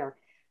team player.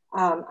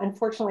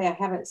 Unfortunately, I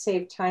haven't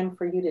saved time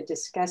for you to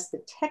discuss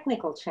the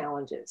technical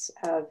challenges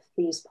of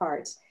these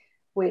parts,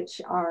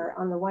 which are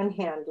on the one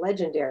hand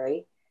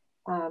legendary,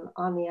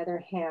 on the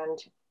other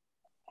hand,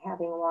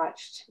 having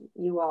watched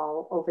you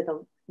all over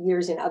the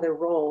years in other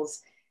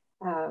roles,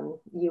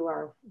 you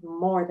are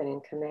more than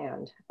in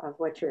command of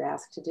what you're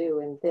asked to do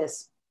in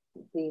this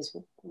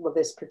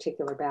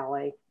particular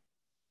ballet,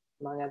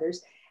 among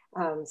others.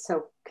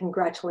 So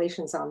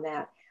congratulations on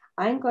that.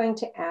 I'm going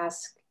to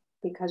ask,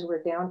 because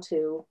we're down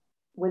to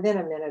within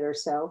a minute or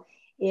so,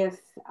 if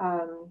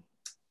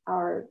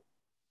our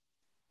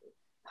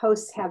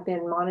hosts have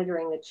been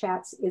monitoring the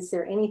chats, is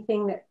there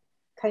anything that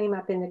came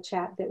up in the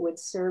chat that would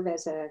serve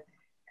as a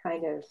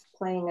kind of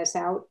playing us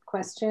out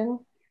question?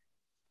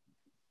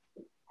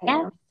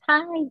 Yes,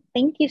 hi,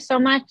 thank you so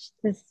much.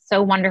 This is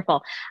so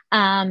wonderful.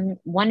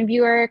 One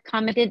viewer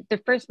commented,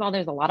 first of all,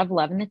 there's a lot of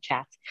love in the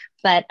chat,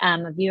 but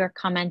a viewer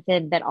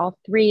commented that all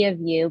three of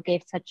you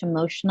gave such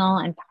emotional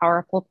and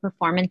powerful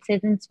performances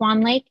in Swan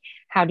Lake.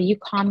 How do you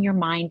calm your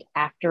mind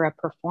after a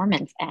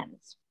performance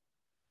ends?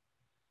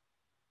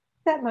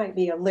 That might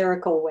be a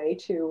lyrical way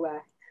to,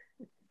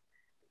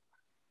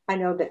 I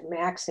know that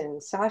Max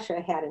and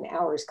Sasha had an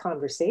hour's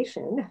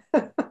conversation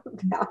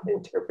about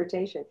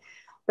interpretation.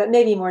 But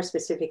maybe more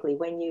specifically,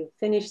 when you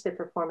finish the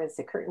performance,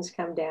 the curtains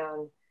come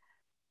down,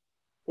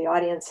 the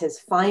audience has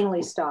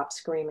finally stopped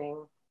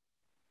screaming.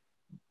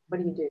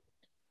 What do you do?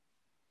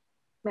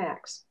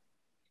 Max?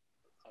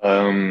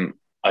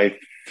 I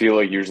feel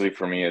like usually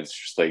for me, it's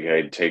just like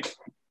I'd take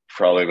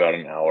probably about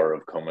an hour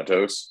of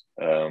comatose.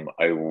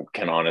 I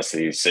can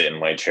honestly sit in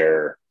my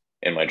chair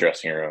in my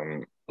dressing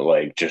room,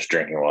 like just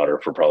drinking water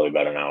for probably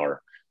about an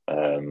hour,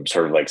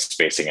 sort of like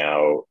spacing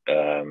out.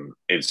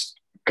 It's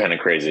kind of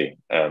crazy.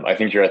 I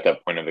think you're at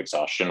that point of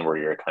exhaustion where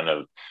you're kind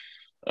of,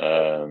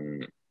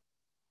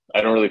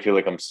 I don't really feel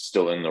like I'm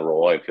still in the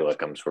role. I feel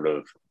like I'm sort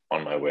of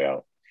on my way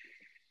out.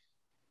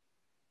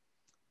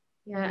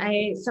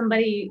 Yeah,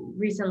 somebody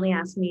recently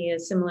asked me a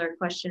similar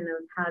question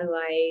of how do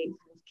I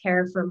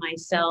care for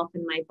myself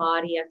and my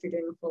body after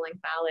doing a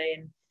full-length ballet.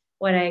 And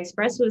what I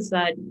expressed was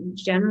that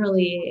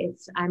generally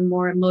I'm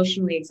more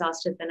emotionally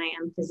exhausted than I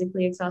am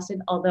physically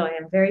exhausted, although I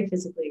am very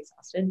physically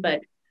exhausted,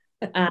 but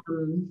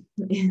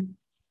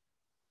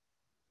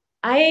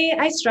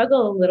I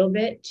struggle a little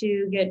bit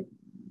to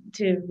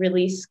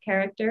release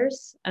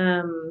characters.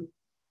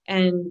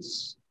 And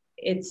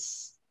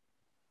it's,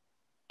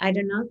 I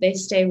don't know, they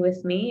stay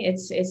with me.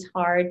 It's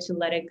hard to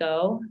let it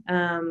go.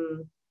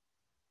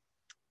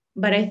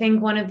 But I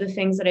think one of the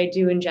things that I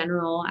do in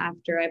general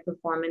after I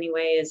perform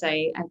anyway is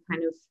I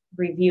kind of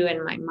review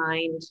in my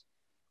mind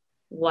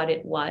what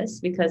it was,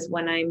 because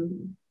when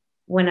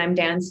I'm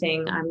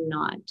dancing, I'm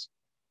not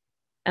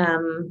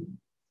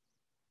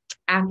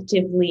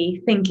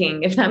actively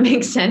thinking, if that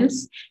makes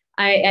sense.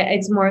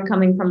 It's more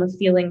coming from a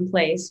feeling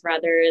place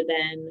rather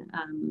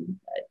than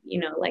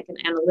like an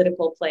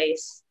analytical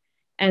place.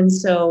 And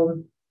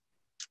so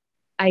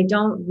I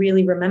don't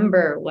really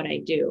remember what I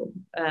do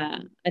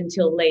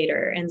until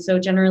later. And so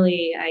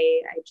generally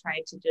I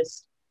try to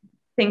just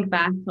think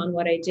back on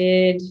what I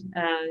did,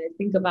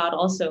 think about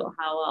also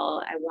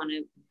how I want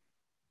to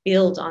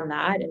build on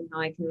that and how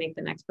I can make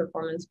the next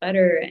performance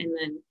better. And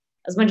then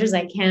as much as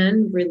I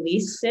can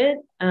release it.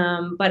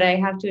 But I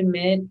have to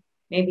admit,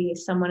 maybe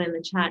someone in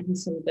the chat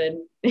has some good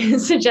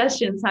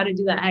suggestions how to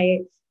do that.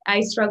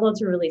 I struggle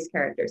to release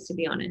characters, to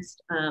be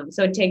honest.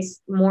 So it takes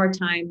more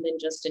time than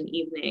just an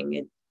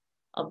evening.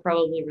 I'll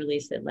probably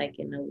release it like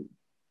in a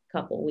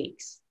couple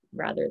weeks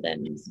rather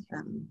than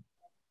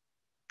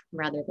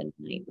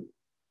tonight.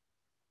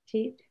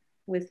 Tiit,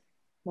 with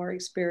more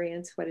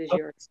experience, what is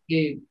your?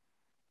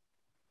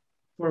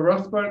 For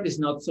rough part, it's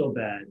not so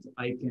bad.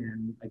 I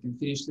can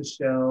finish the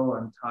show.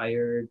 I'm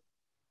tired.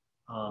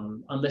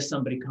 Unless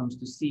somebody comes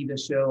to see the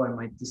show, I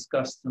might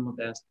discuss some of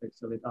the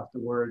aspects of it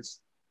afterwards.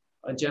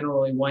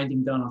 Generally,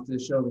 winding down after the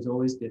show is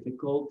always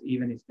difficult,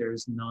 even if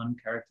there's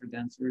non-character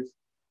dancers,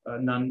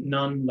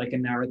 none like a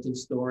narrative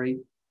story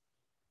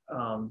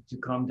to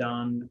calm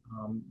down.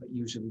 But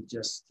usually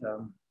just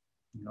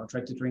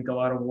try to drink a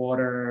lot of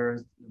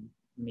water,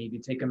 maybe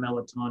take a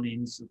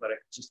melatonin so that I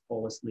could just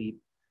fall asleep.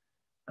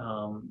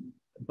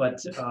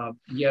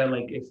 Yeah,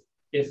 like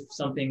if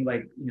something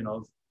like,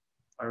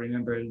 I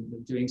remember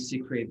doing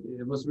Secret,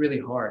 it was really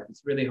hard.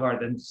 It's really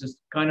hard. And it's just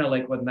kind of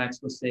like what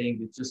Max was saying,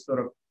 you just sort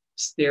of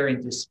stare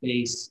into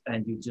space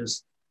and you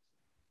just,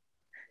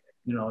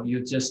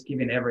 you're just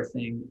giving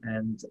everything,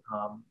 and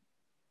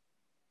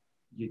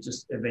you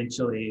just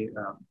eventually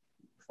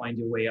find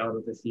your way out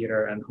of the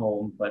theater and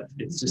home. But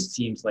it just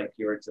seems like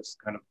you're just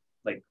kind of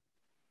like,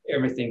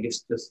 everything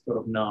is just sort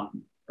of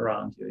numb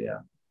around you.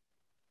 Yeah.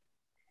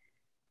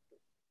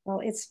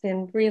 Well, it's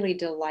been really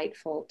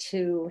delightful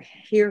to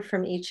hear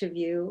from each of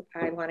you.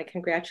 I want to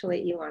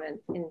congratulate you on an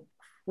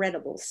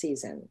incredible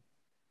season.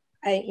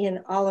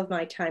 In all of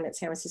my time at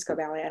San Francisco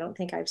Ballet, I don't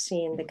think I've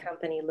seen the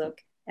company look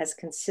as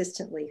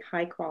consistently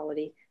high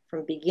quality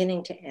from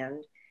beginning to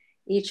end.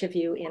 Each of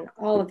you in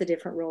all of the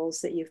different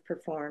roles that you've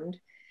performed.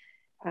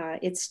 I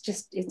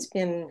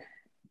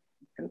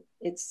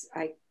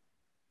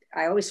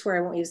always swear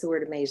I won't use the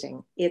word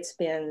amazing. It's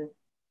been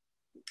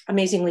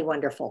amazingly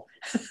wonderful.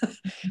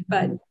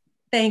 But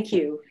thank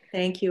you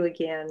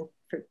again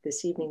for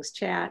this evening's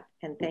chat,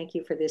 and thank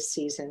you for this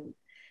season.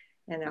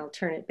 And I'll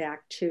turn it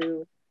back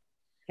to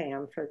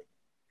Pam for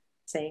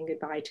saying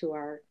goodbye to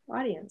our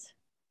audience.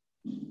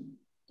 Thank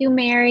you,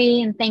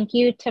 Mary, and thank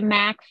you to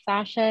Max,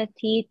 Sasha,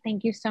 Tiit.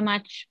 Thank you so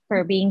much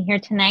for being here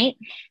tonight.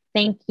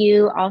 Thank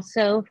you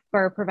also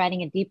for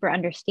providing a deeper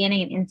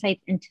understanding and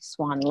insights into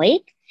Swan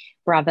Lake.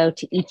 Bravo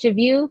to each of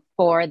you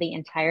for the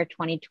entire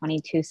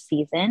 2022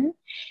 season.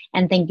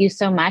 And thank you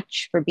so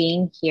much for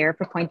being here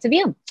for Points of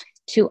View.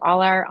 To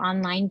all our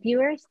online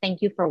viewers,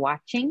 thank you for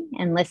watching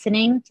and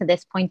listening to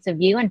this Points of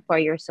View and for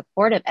your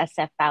support of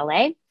SF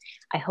Ballet.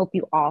 I hope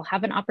you all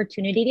have an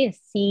opportunity to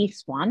see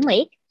Swan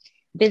Lake.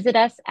 Visit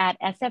us at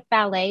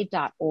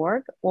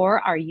sfballet.org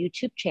or our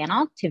YouTube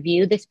channel to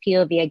view this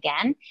POV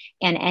again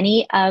and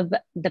any of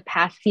the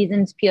past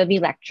season's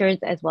POV lectures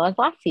as well as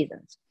last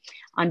season's.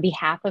 On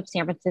behalf of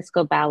San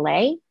Francisco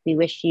Ballet, we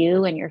wish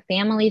you and your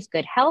families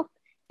good health.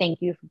 Thank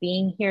you for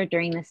being here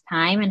during this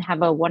time and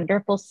have a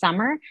wonderful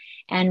summer.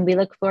 And we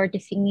look forward to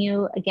seeing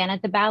you again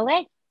at the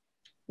ballet.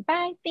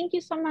 Bye. Thank you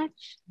so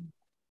much.